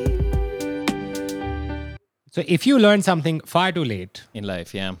 So if you learned something far too late, In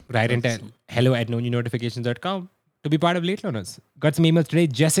life, yeah. write into hello@nonewnotifications.com to be part of Late Learners. Got some emails today.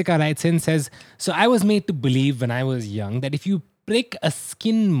 Jessica writes in, says, so I was made to believe when I was young that if you prick a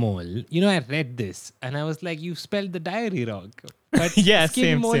skin mole, I read this and I was like, you spelled the diary wrong. But Yeah, skin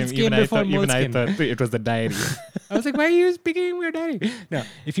same. moles came Even I before thought moleskin. it was the diary. I was like, why are you speaking your diary? No,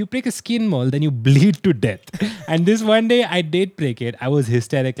 if you prick a skin mole, then you bleed to death. And this one day I did prick it. I was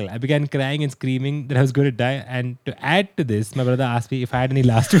hysterical. I began crying and screaming that I was going to die. And to add to this, my brother asked me if I had any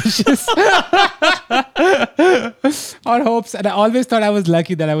last wishes or hopes. And I always thought I was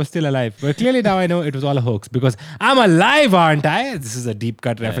lucky that I was still alive. But clearly now I know it was all a hoax because I'm alive, aren't I? This is a deep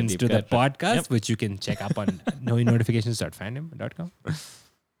cut reference deep to the cut. podcast, which you can check up on knowingnotifications.fandom.com. This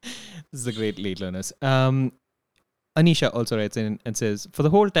is a great late learners. Anisha also writes in and says, for the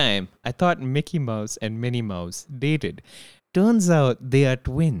whole time, I thought Mickey Mouse and Minnie Mouse dated. Turns out they are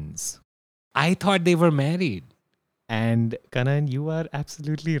twins. I thought they were married. And Kanan, you are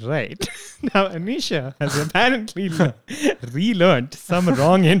absolutely right. Now, Anisha has apparently relearned some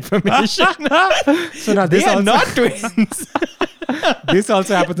wrong information. So now They this are also, not twins. this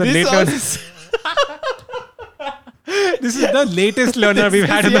also happens on This Late also- Learners. This is the latest learner we've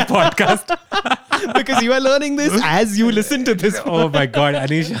had in the podcast. Because you are learning this as you listen to this. Oh my God,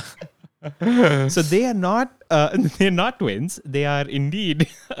 Anisha. So they are not they're not twins. They are indeed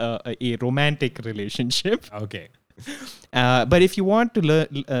a romantic relationship. Okay. But if you want to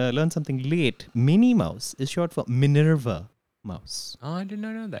learn something late, Minnie Mouse is short for Minerva Mouse. Oh, I did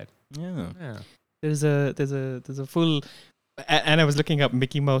not know that. Yeah. There's a full and I was looking up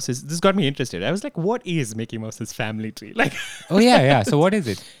Mickey Mouse's. This got me interested. I was like, what is Mickey Mouse's family tree? Like, Oh yeah. So what is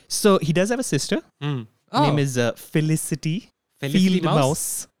it? so he does have a sister. Oh, Her name is Felicity. Felicity Field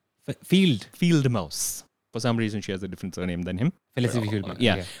Mouse? Mouse. Field. Field Mouse. For some reason, she has a different surname than him. Felicity Field.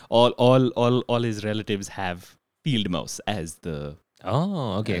 Yeah. Okay. All his relatives have Field Mouse as the.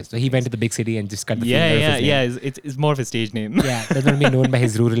 Oh, okay. So he went to the big city and just cut the Yeah. finger off his name. It's more of a stage name. Yeah, doesn't be known by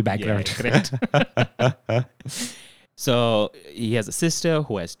his rural Yeah, background. correct. So he has a sister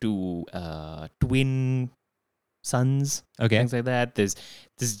who has two twin sons, Okay. things like that. There's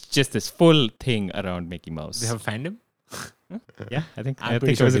just this full thing around Mickey Mouse. They have a fandom? Yeah, I think I'm I pretty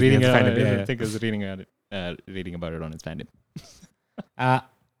think sure I was they reading. have fandom, yeah. I think I was reading about it on his fandom.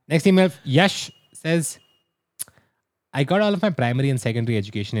 Next email, Yash says, I got all of my primary and secondary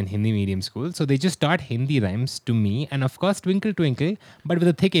education in Hindi medium school, so they just taught Hindi rhymes to me and of course Twinkle Twinkle, but with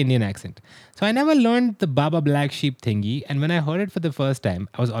a thick Indian accent. So I never learned the Baba Black Sheep thingy, and when I heard it for the first time,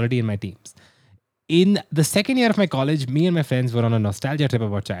 I was already in my teens. In the second year of my college, me and my friends were on a nostalgia trip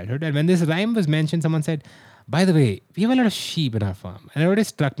about childhood, and when this rhyme was mentioned, someone said, by the way, we have a lot of sheep in our farm, and it already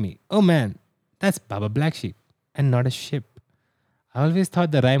struck me, oh man, that's Baba Black Sheep and not a ship. I always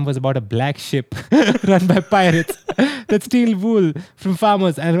thought the rhyme was about a black ship run by pirates that steal wool from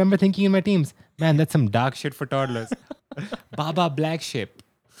farmers. I remember thinking in my teams, man, that's some dark shit for toddlers. Baba Black Ship.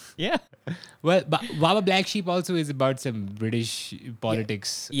 Yeah. Well, Baba Black Sheep also is about some British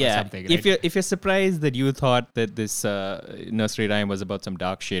politics or something. Right? If you're surprised that you thought that this nursery rhyme was about some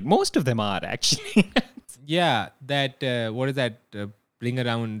dark shade, most of them are actually. Yeah, that what is that? Ring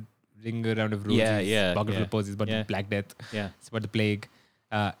around of roses. Bucket full of posies. About the Black Death. Yeah. It's about the plague.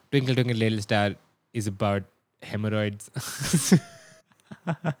 Twinkle Twinkle Little Star is about hemorrhoids.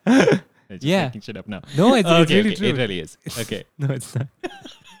 Just Yeah. making shit up now. No, it's really true. It really is. Okay. No, it's not.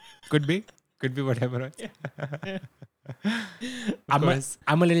 Could be about hemorrhoids.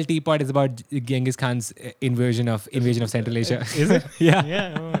 I'm a little teapot is about Genghis Khan's invasion of Central Asia. Is it? Yeah.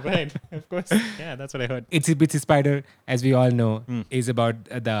 Yeah. Oh, right. Of course. Yeah, that's what I heard. Itsy Bitsy Spider, as we all know, is about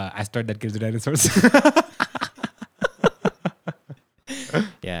the asteroid that kills the dinosaurs.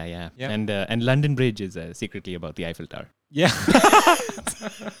 Yeah. Yeah. And London Bridge is secretly about the Eiffel Tower. Yeah.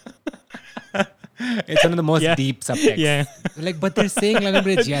 It's one of the most deep subtexts. Yeah. Like, but they're saying London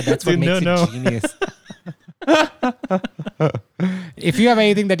Bridge. Yeah, that's what makes it genius. If you have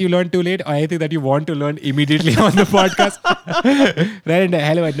anything that you learned too late or anything that you want to learn immediately on the podcast, write into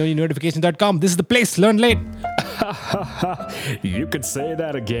hello@knowyournotifications.com. This is the place. Learn late. You could say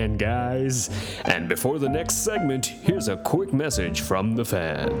that again, guys. And before the next segment, here's a quick message from the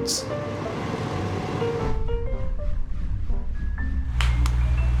fans.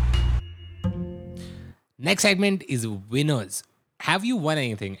 Next segment is winners. Have you won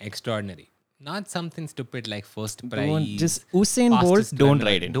anything extraordinary? Not something stupid like first prize. Just Usain Bolt, fastest don't runner.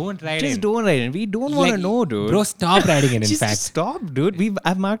 write in. Don't write Just in. don't write in. We don't want to know, dude. Bro, stop writing in Just fact. stop, dude.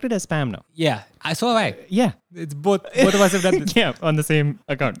 I've marked it as spam now. Yeah, so have I. Yeah. It's both of us have done this. Yeah, on the same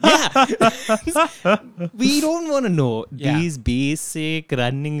account. Yeah. We don't want to know these basic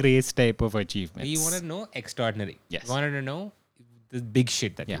running race type of achievements. We want to know extraordinary. Yes. We wanted to know the big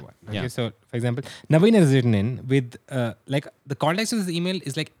shit that you want. Okay, Yeah. so for example, Naveen has written in with like the context of this email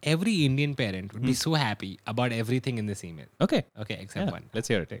is like every Indian parent would be so happy about everything in this email. Okay. Okay, except one. Let's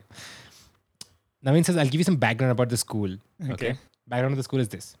hear it. Naveen says, I'll give you some background about the school. Okay. Background of the school is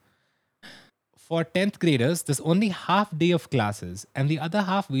this. For 10th graders, there's only half day of classes and the other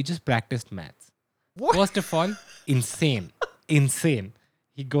half we just practiced maths. What? First of all, insane. Insane.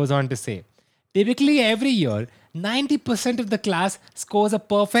 He goes on to say, typically every year, 90% of the class scores a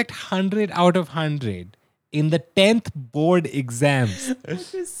perfect 100 out of 100 in the 10th board exams.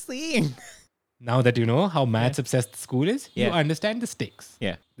 What is saying? Now that you know how maths obsessed the school is, you Yeah. understand the stakes.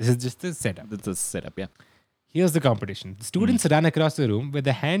 Yeah. This is just the setup. That's a setup, yeah. Here's the competition. The students run across the room with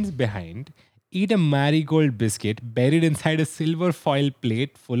their hands behind, eat a marigold biscuit buried inside a silver foil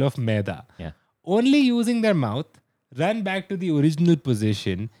plate full of maida. Yeah. Only using their mouth, run back to the original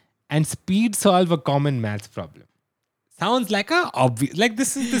position and speed solve a common maths problem. Sounds like a obvious, like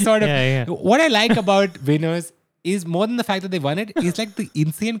this is the sort of, Yeah. what I like about winners is more than the fact that they won it, is like the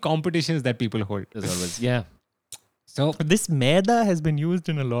insane competitions that people hold. There's always, yeah. So This maida has been used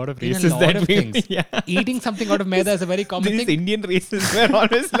in a lot of in races a lot that of we things, Yeah. eating something out of maida is a very common These thing. Indian races were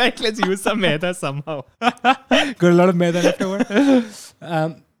always like, let's use some maida somehow. Got a lot of maida left over.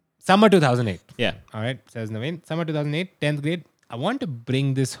 Summer 2008. Yeah. All right, says Naveen. Summer 2008, 10th grade. I want to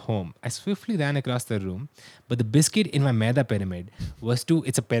bring this home. I swiftly ran across the room, but the biscuit in my maida pyramid was too,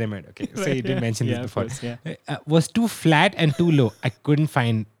 it's a pyramid, okay? So you did mention this Yeah, of before. course, yeah. Was too flat and too low. I couldn't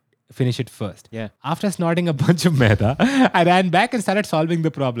finish it first. Yeah. After snorting a bunch of maida, I ran back and started solving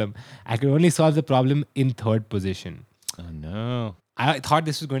the problem. I could only solve the problem in third position. Oh, no. I thought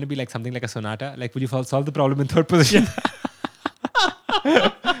this was going to be like something like a sonata. Like, will you solve the problem in third position?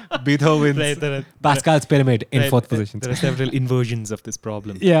 Beethoven's Right, there are- Pascal's pyramid in fourth position. There are several inversions of this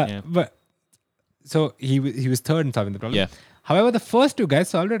problem. Yeah, but so he was third in solving the problem. Yeah. However, the first two guys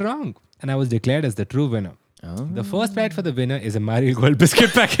solved it wrong, and I was declared as the true winner. Oh. The first prize for the winner is a marigold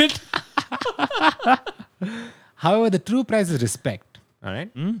biscuit packet. However, the true prize is respect. All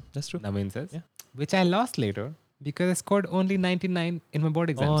right, That's true. Naveen says, Yeah. which I lost later because I scored only 99 in my board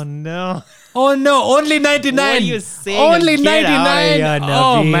exams. Oh, no. Oh no, only 99. What are you saying? Only Get out of 99. here,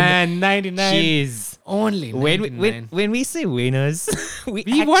 Oh Naveen. man, 99. Jeez. Only 99. When we say winners, we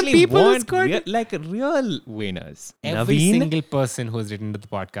want actually people who want scored- like real winners. Every Naveen, single person who's written to the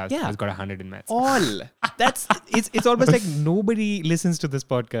podcast Yeah. has got 100 in maths. all. It's almost like nobody listens to this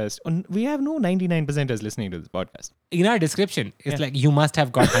podcast. We have no 99%ers listening to this podcast. In our description, it's like you must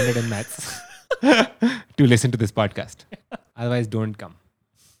have got 100 in maths to listen to this podcast. Otherwise, don't come.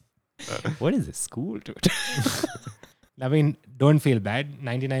 What is this school, dude? I mean, don't feel bad.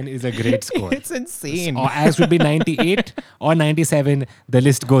 99 is a great score. It's insane. Or as would be 98 or 97. The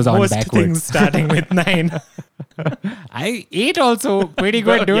list goes on Most backwards. things starting with 9. 8 also pretty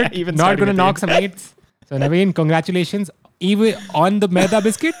good, Well, dude. yeah, even Not starting gonna with knock 8. some 8s. So Naveen, congratulations. Even on the Meta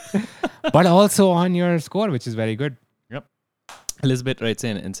biscuit, but also on your score, which is very good. Yep. Elizabeth writes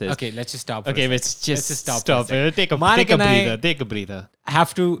in and says, Okay, let's just stop. For okay, a let's second. just stop. stop. For a second. Take a Manik and I breather. Take a breather.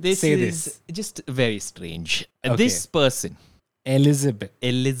 have to This say is this. just very strange. Okay. This person, Elizabeth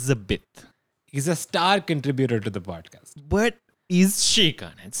Elizabeth, is a star contributor to the podcast. what is she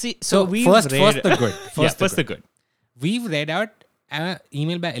gonna see? So we've first the good. First the good. We've read out an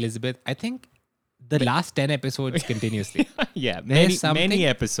email by Elizabeth. I think the last 10 episodes continuously. Yeah, There's many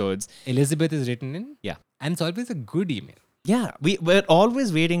episodes. Elizabeth is written in. Yeah. And it's always a good email. Yeah, we're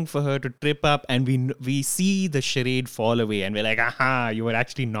always waiting for her to trip up, and we see the charade fall away, and we're like, aha, you were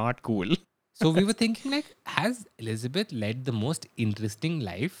actually not cool. So we were thinking, like, has Elizabeth led the most interesting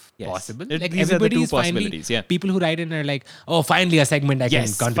life Yes. possible? These Like, are the two everybody is finally, possibilities, yeah. people who write in are like, oh, finally a segment I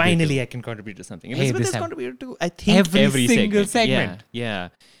Yes, can contribute finally to. I can contribute to something. Hey, Elizabeth this has hap- contributed to, I think, Every every single segment. Yeah.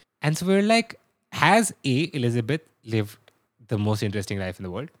 And so we're like, has Elizabeth lived the most interesting life in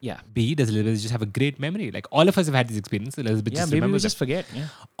the world? Yeah. B, does Elizabeth just have a great memory? Like, all of us have had this experience. Elizabeth Yeah, just maybe we remembers just them. forget. Yeah.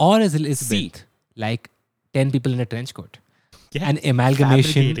 Or is Elizabeth like 10 people in a trench coat? Yeah. An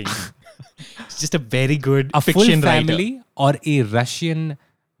amalgamation, Fabricating. It's just a very good a full fiction family, writer. or a Russian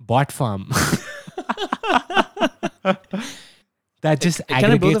bot farm that just Kind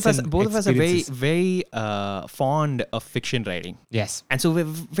of aggregates both of us are very, experiences. very fond of fiction writing. Yes. And so we're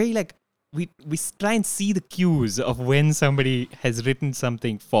very like, we try and see the cues of when somebody has written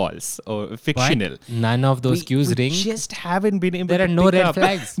something false or fictional. But none of those cues we ring. just haven't been able There to are no pick red up.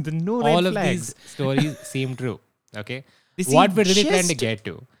 flags. There are no red All of flags. these stories seem true. Okay. They What seem we're really trying to just get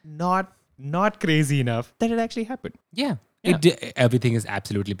to. Not crazy enough that it actually happened. Yeah. Yeah. Everything is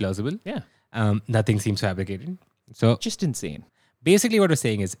absolutely plausible. Yeah. Nothing seems fabricated. So Just insane. basically what we're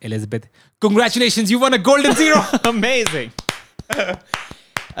saying is, Elizabeth, congratulations, you won a golden zero. Amazing.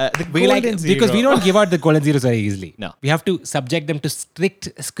 The We like, golden because we zero. don't give out the golden zeros very easily. No. We have to subject them to strict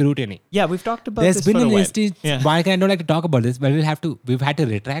scrutiny. Yeah, we've talked about There's this been for a an while. instance, Yeah. Mike and I don't like to talk about this, but we've had to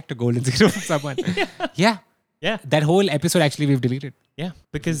retract a golden zero from someone. Yeah. Yeah. That whole episode actually we've deleted. Yeah,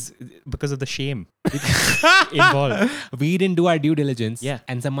 because of the shame involved. We didn't do our due diligence. Yeah.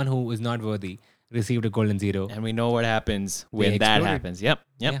 And someone who was not worthy received a golden zero. And we know what happens when that exploded. happens. Yep.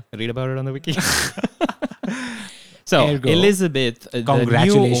 Yeah. Read about it on the wiki. So, Ergo, Elizabeth, the new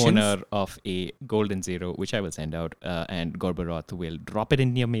congratulations. owner of a golden zero, which I will send out, and Gorbaroth will drop it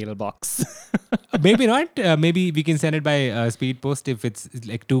in your mailbox. Maybe not. Maybe we can send it by speed post if it's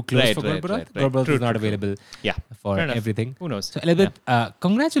like too close Right, for right, Gorbaroth. right, right. Gorbaroth True, is not true, true. available Yeah. for Fair enough. everything. Who knows? So Elizabeth,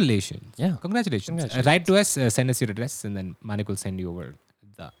 congratulations. Yeah. Congratulations. Congratulations. Write to us, send us your address, and then Manik will send you over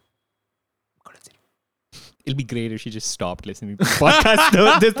the golden zero. It'll be great if she just stopped listening to the podcast.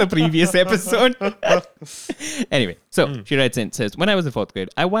 though. This is the previous episode. Anyway, so she writes in, says, when I was in 4th grade,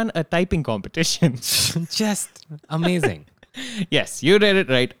 I won a typing competition. Just amazing. Yes, you read it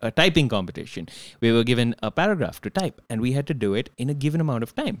right. A typing competition. We were given a paragraph to type, and we had to do it in a given amount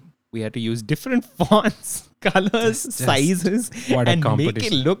of time. We had to use different fonts, colors, sizes, what a and make it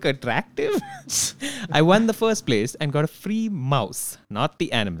competition. look attractive. I won the first place and got a free mouse, not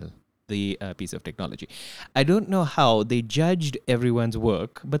the animal, the piece of technology. I don't know how they judged everyone's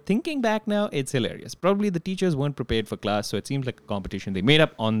work, but thinking back now, it's hilarious. Probably the teachers weren't prepared for class, so it seems like a competition they made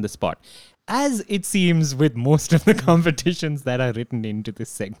up on the spot. As it seems with most of the competitions that are written into this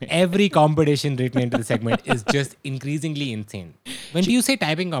segment. Every competition written into the segment is just increasingly insane. When you say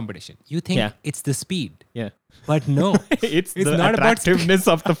typing competition, you think Yeah. it's the speed. Yeah. But no, It's the not about speed. attractiveness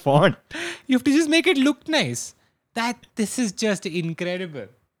of the font. You have to just make it look nice. This is just incredible.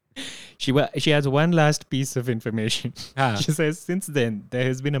 She has one last piece of information. Ah. She says, since then, there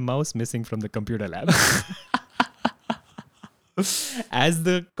has been a mouse missing from the computer lab. As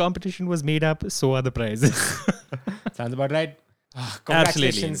the competition was made up, so are the prizes. Sounds about right. Absolutely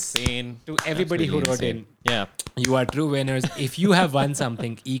Congratulations insane. to everybody who wrote in. Yeah. You are true winners. If you have won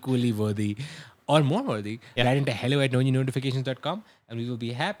something equally worthy or more worthy, Yeah. write into hello@notifications.com and we will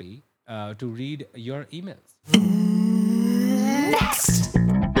be happy to read your emails.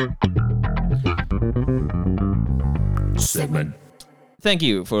 Segment. Thank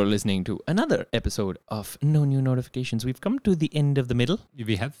you for listening to another episode of No New Notifications. We've come to the end of the middle,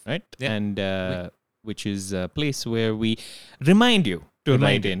 We have. right? Yeah. And which is a place where we remind you to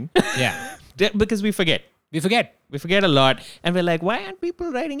write in. Yeah. Because we forget. We forget. We forget a lot, and we're like, "Why aren't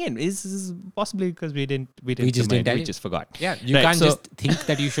people writing in?" Is this possibly because we just didn't tell we you. just forgot. Yeah. You Right, can't so- just think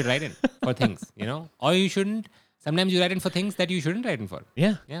that you should write in for things, Or you shouldn't Sometimes you write in for things that you shouldn't write in for.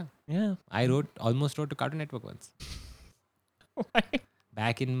 Yeah. Yeah. Yeah. I almost wrote to Cartoon Network once. Why?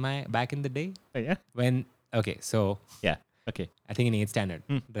 Back in the day Yeah. when, okay, so Yeah. Okay. I think in 8th standard,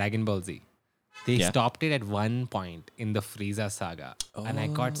 Dragon Ball Z. They Yeah. stopped it at one point in the Frieza saga. And I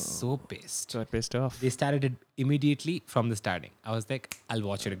got so pissed. So pissed off. They started it immediately from the starting. I was like, I'll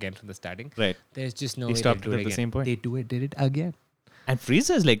watch it again from the starting. Right. There's just no They way stopped they'll do it at the again. same point. They did it again. And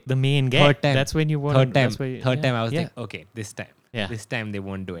Frieza is like the main guy. Third time. That's when you want. Third time. That's why, Third time I was yeah. like, okay, this time. Yeah. This time they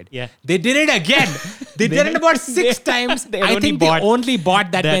won't do it. Yeah. They did it again. They did it about 6 times. they I only think bought they only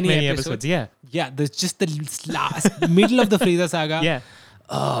bought that many episodes. Yeah. Yeah, there's just the last middle of the Frieza saga. Yeah.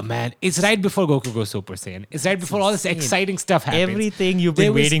 Oh man, it's right before Goku goes Super Saiyan. It's right before all this exciting stuff happens. Everything you've There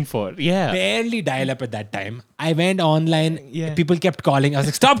been was waiting for. Yeah. barely dial up at that time. I went online. Yeah. People kept calling. I was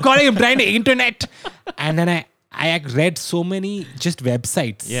like, stop calling. I'm trying to internet. And then I read so many just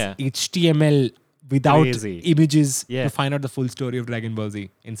websites. Yeah. HTML without Crazy. images Yeah. to find out the full story of Dragon Ball Z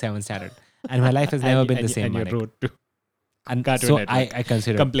in 7th standard. And my life has never been the same. And you Manik. wrote to And Cartoon so Network. I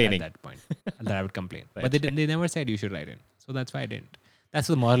considered Complaining. at that point that I would complain. But they never said you should write in. So that's why I didn't. That's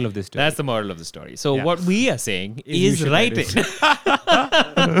the moral of this story. That's the moral of the story. So Yeah. what we are saying You is should write write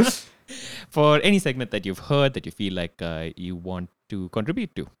it. For any segment that you've heard that you feel like you want to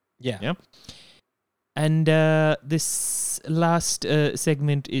contribute to. yeah. Yeah. And this last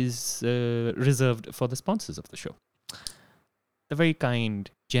segment is reserved for the sponsors of the show. The very kind,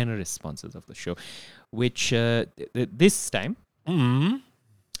 generous sponsors of the show, which this time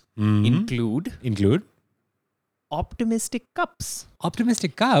include Include Optimistic Cups.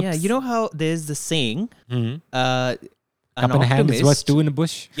 optimistic cups. Yeah, you know how there's the saying, an cup in a hand is worth optimist- two in a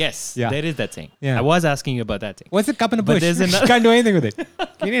bush. Yes, Yeah. there is that saying. Yeah. I was asking you about that thing. What's a cup in a But bush? there's You another- can't do anything with it.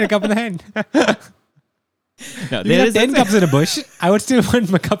 You need a cup in the hand. No, You there have is 10 a- cups in a bush. I would still want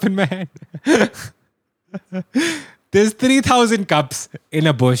my cup in my hand. There's 3,000 cups in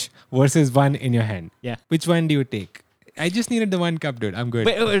a bush versus one in your hand. Yeah. Which one do you take? I just needed the one cup, dude. I'm good.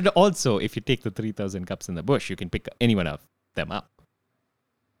 But also, if you take the 3,000 cups in the bush, you can pick any one of them up.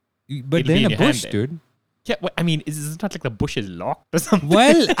 But it'll they're be in in a your bush, hand then. dude. Yeah, well, I mean, it's not like the bush is locked or something.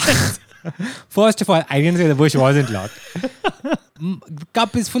 Well, first of all, I didn't say the bush wasn't locked. The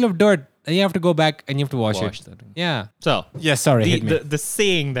cup is full of dirt. And you have to go back and you have to wash Wash it. that thing. Yeah. So, Yes, sorry. hit me. the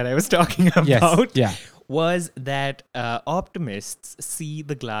saying that I was talking about yeah. was that optimists see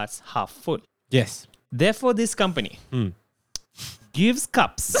the glass half full. Yes. Therefore, this company gives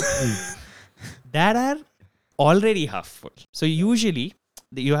cups that are already half full. So usually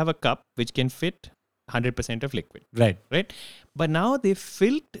you have a cup which can fit 100% of liquid, Right. right? But now they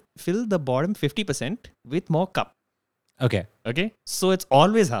fill the bottom 50% with more cup. Okay. Okay, so it's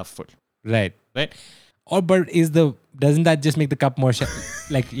always half full, Right. right? Or but doesn't that just make the cup more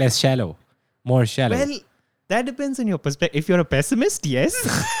like less shallow? More shallow. Well, that depends on your perspective. If you're a pessimist, yes.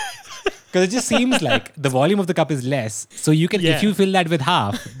 Because it just seems like the volume of the cup is less. So you can, Yeah. if you fill that with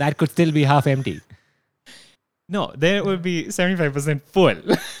half, that could still be half empty. No, there will be 75% full.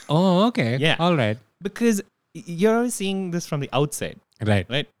 Oh, okay. Yeah. All right. Because you're always seeing this from the outside, Right.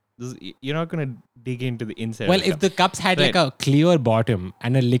 right? You're not going to dig into the inside. Well, of the if cup. the cups had like a clear bottom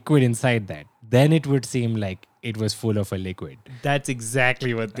and a liquid inside that, then it would seem like it was full of a liquid. That's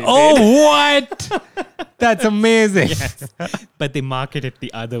exactly what they did. Oh, what? That's amazing. Yes. But they market it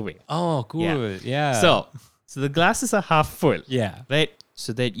the other way. Oh, cool. Yeah. So the glasses are half full, yeah. right?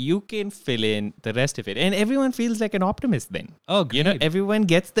 So that you can fill in the rest of it. And everyone feels like an optimist then. Oh, You know, great. everyone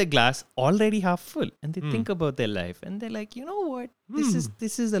gets the glass already half full and they think about their life and they're like, you know what?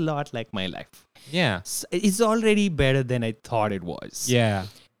 This is a lot like my life. Yeah. It's already better than I thought it was. Yeah.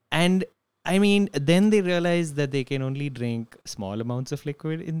 And I mean, then they realize that they can only drink small amounts of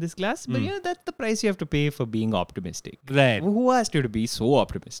liquid in this glass. But you know, that's the price you have to pay for being optimistic. Right. Who asked you to be so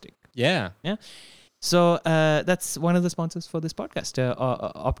optimistic? Yeah. Yeah. So that's one of the sponsors for this podcast,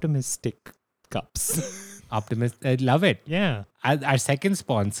 Optimistic Cups. Optimist. I love it. Yeah. Our second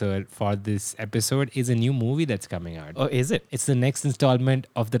sponsor for this episode is a new movie that's coming out. Oh, is it? It's the next installment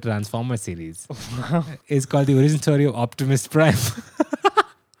of the Transformer series. It's called The Origin Story of Optimus Prime.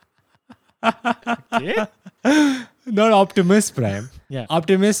 Yeah. Not Optimus Prime. Yeah.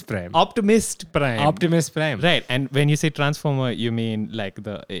 Optimus Prime. Optimist Prime. Optimus Prime. Right, and when you say transformer, you mean like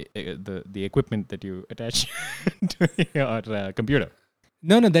the equipment that you attach to your computer.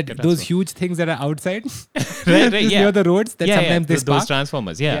 No, those transform. huge things that are outside. Right, Just yeah. near the roads that sometimes they those spark.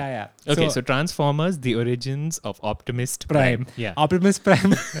 transformers. Yeah, Yeah. Okay, so Transformers: The Origins of Optimist Prime. Yeah, Optimus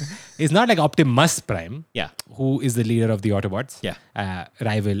Prime is not like Optimus Prime, yeah, who is the leader of the Autobots, Yeah.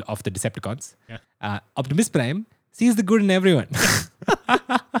 rival of the Decepticons. Yeah. Optimus Prime sees the good in everyone.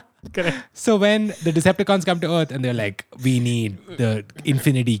 So when the Decepticons come to Earth and they're like, we need the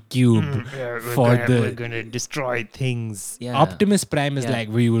Infinity Cube for we're the gonna destroy things. Yeah. Optimus Prime is Yeah. like,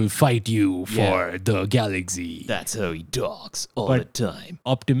 we will fight you for Yeah. the galaxy. That's how he talks all But- the time.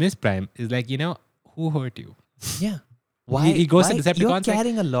 Optimus Prime is like, who hurt you? Yeah. Why? he goes to You're Decepticons like,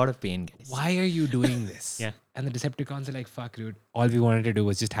 carrying a lot of pain, guys. why are you doing this? Yeah. And the Decepticons are like, fuck, dude. All we wanted to do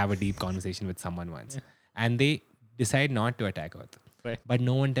was just have a deep conversation with someone once. And they decide not to attack Earth. Right. But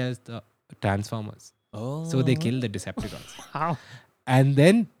no one tells the Transformers. Oh. So they kill the Decepticons. How? And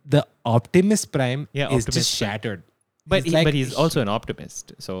then the Optimus Prime Yeah, is Optimus just Prime. shattered. But He's he's also an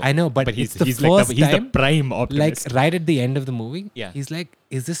optimist. So I know, but he's it's the he's first like he's the time, prime like optimist. right at the end of the movie, Yeah. he's like,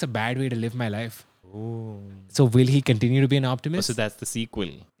 is this a bad way to live my life? Oh. So will he continue to be an optimist? So that's the sequel.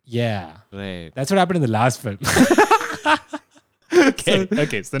 Yeah. Right. That's what happened in the last film. Okay.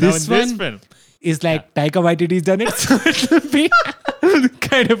 Okay. So now in this this one- film. It's like Taika Waititi's done it, so it will be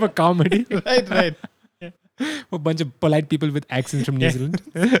kind of a comedy. Right. A bunch of polite people with accents from New Zealand.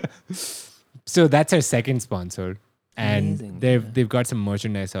 So that's our second sponsor. And Amazing, they've got some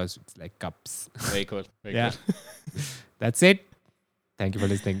merchandise also. It's like cups. Very cool. Very Yeah. cool. That's it. Thank you for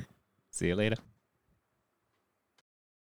listening. See you later.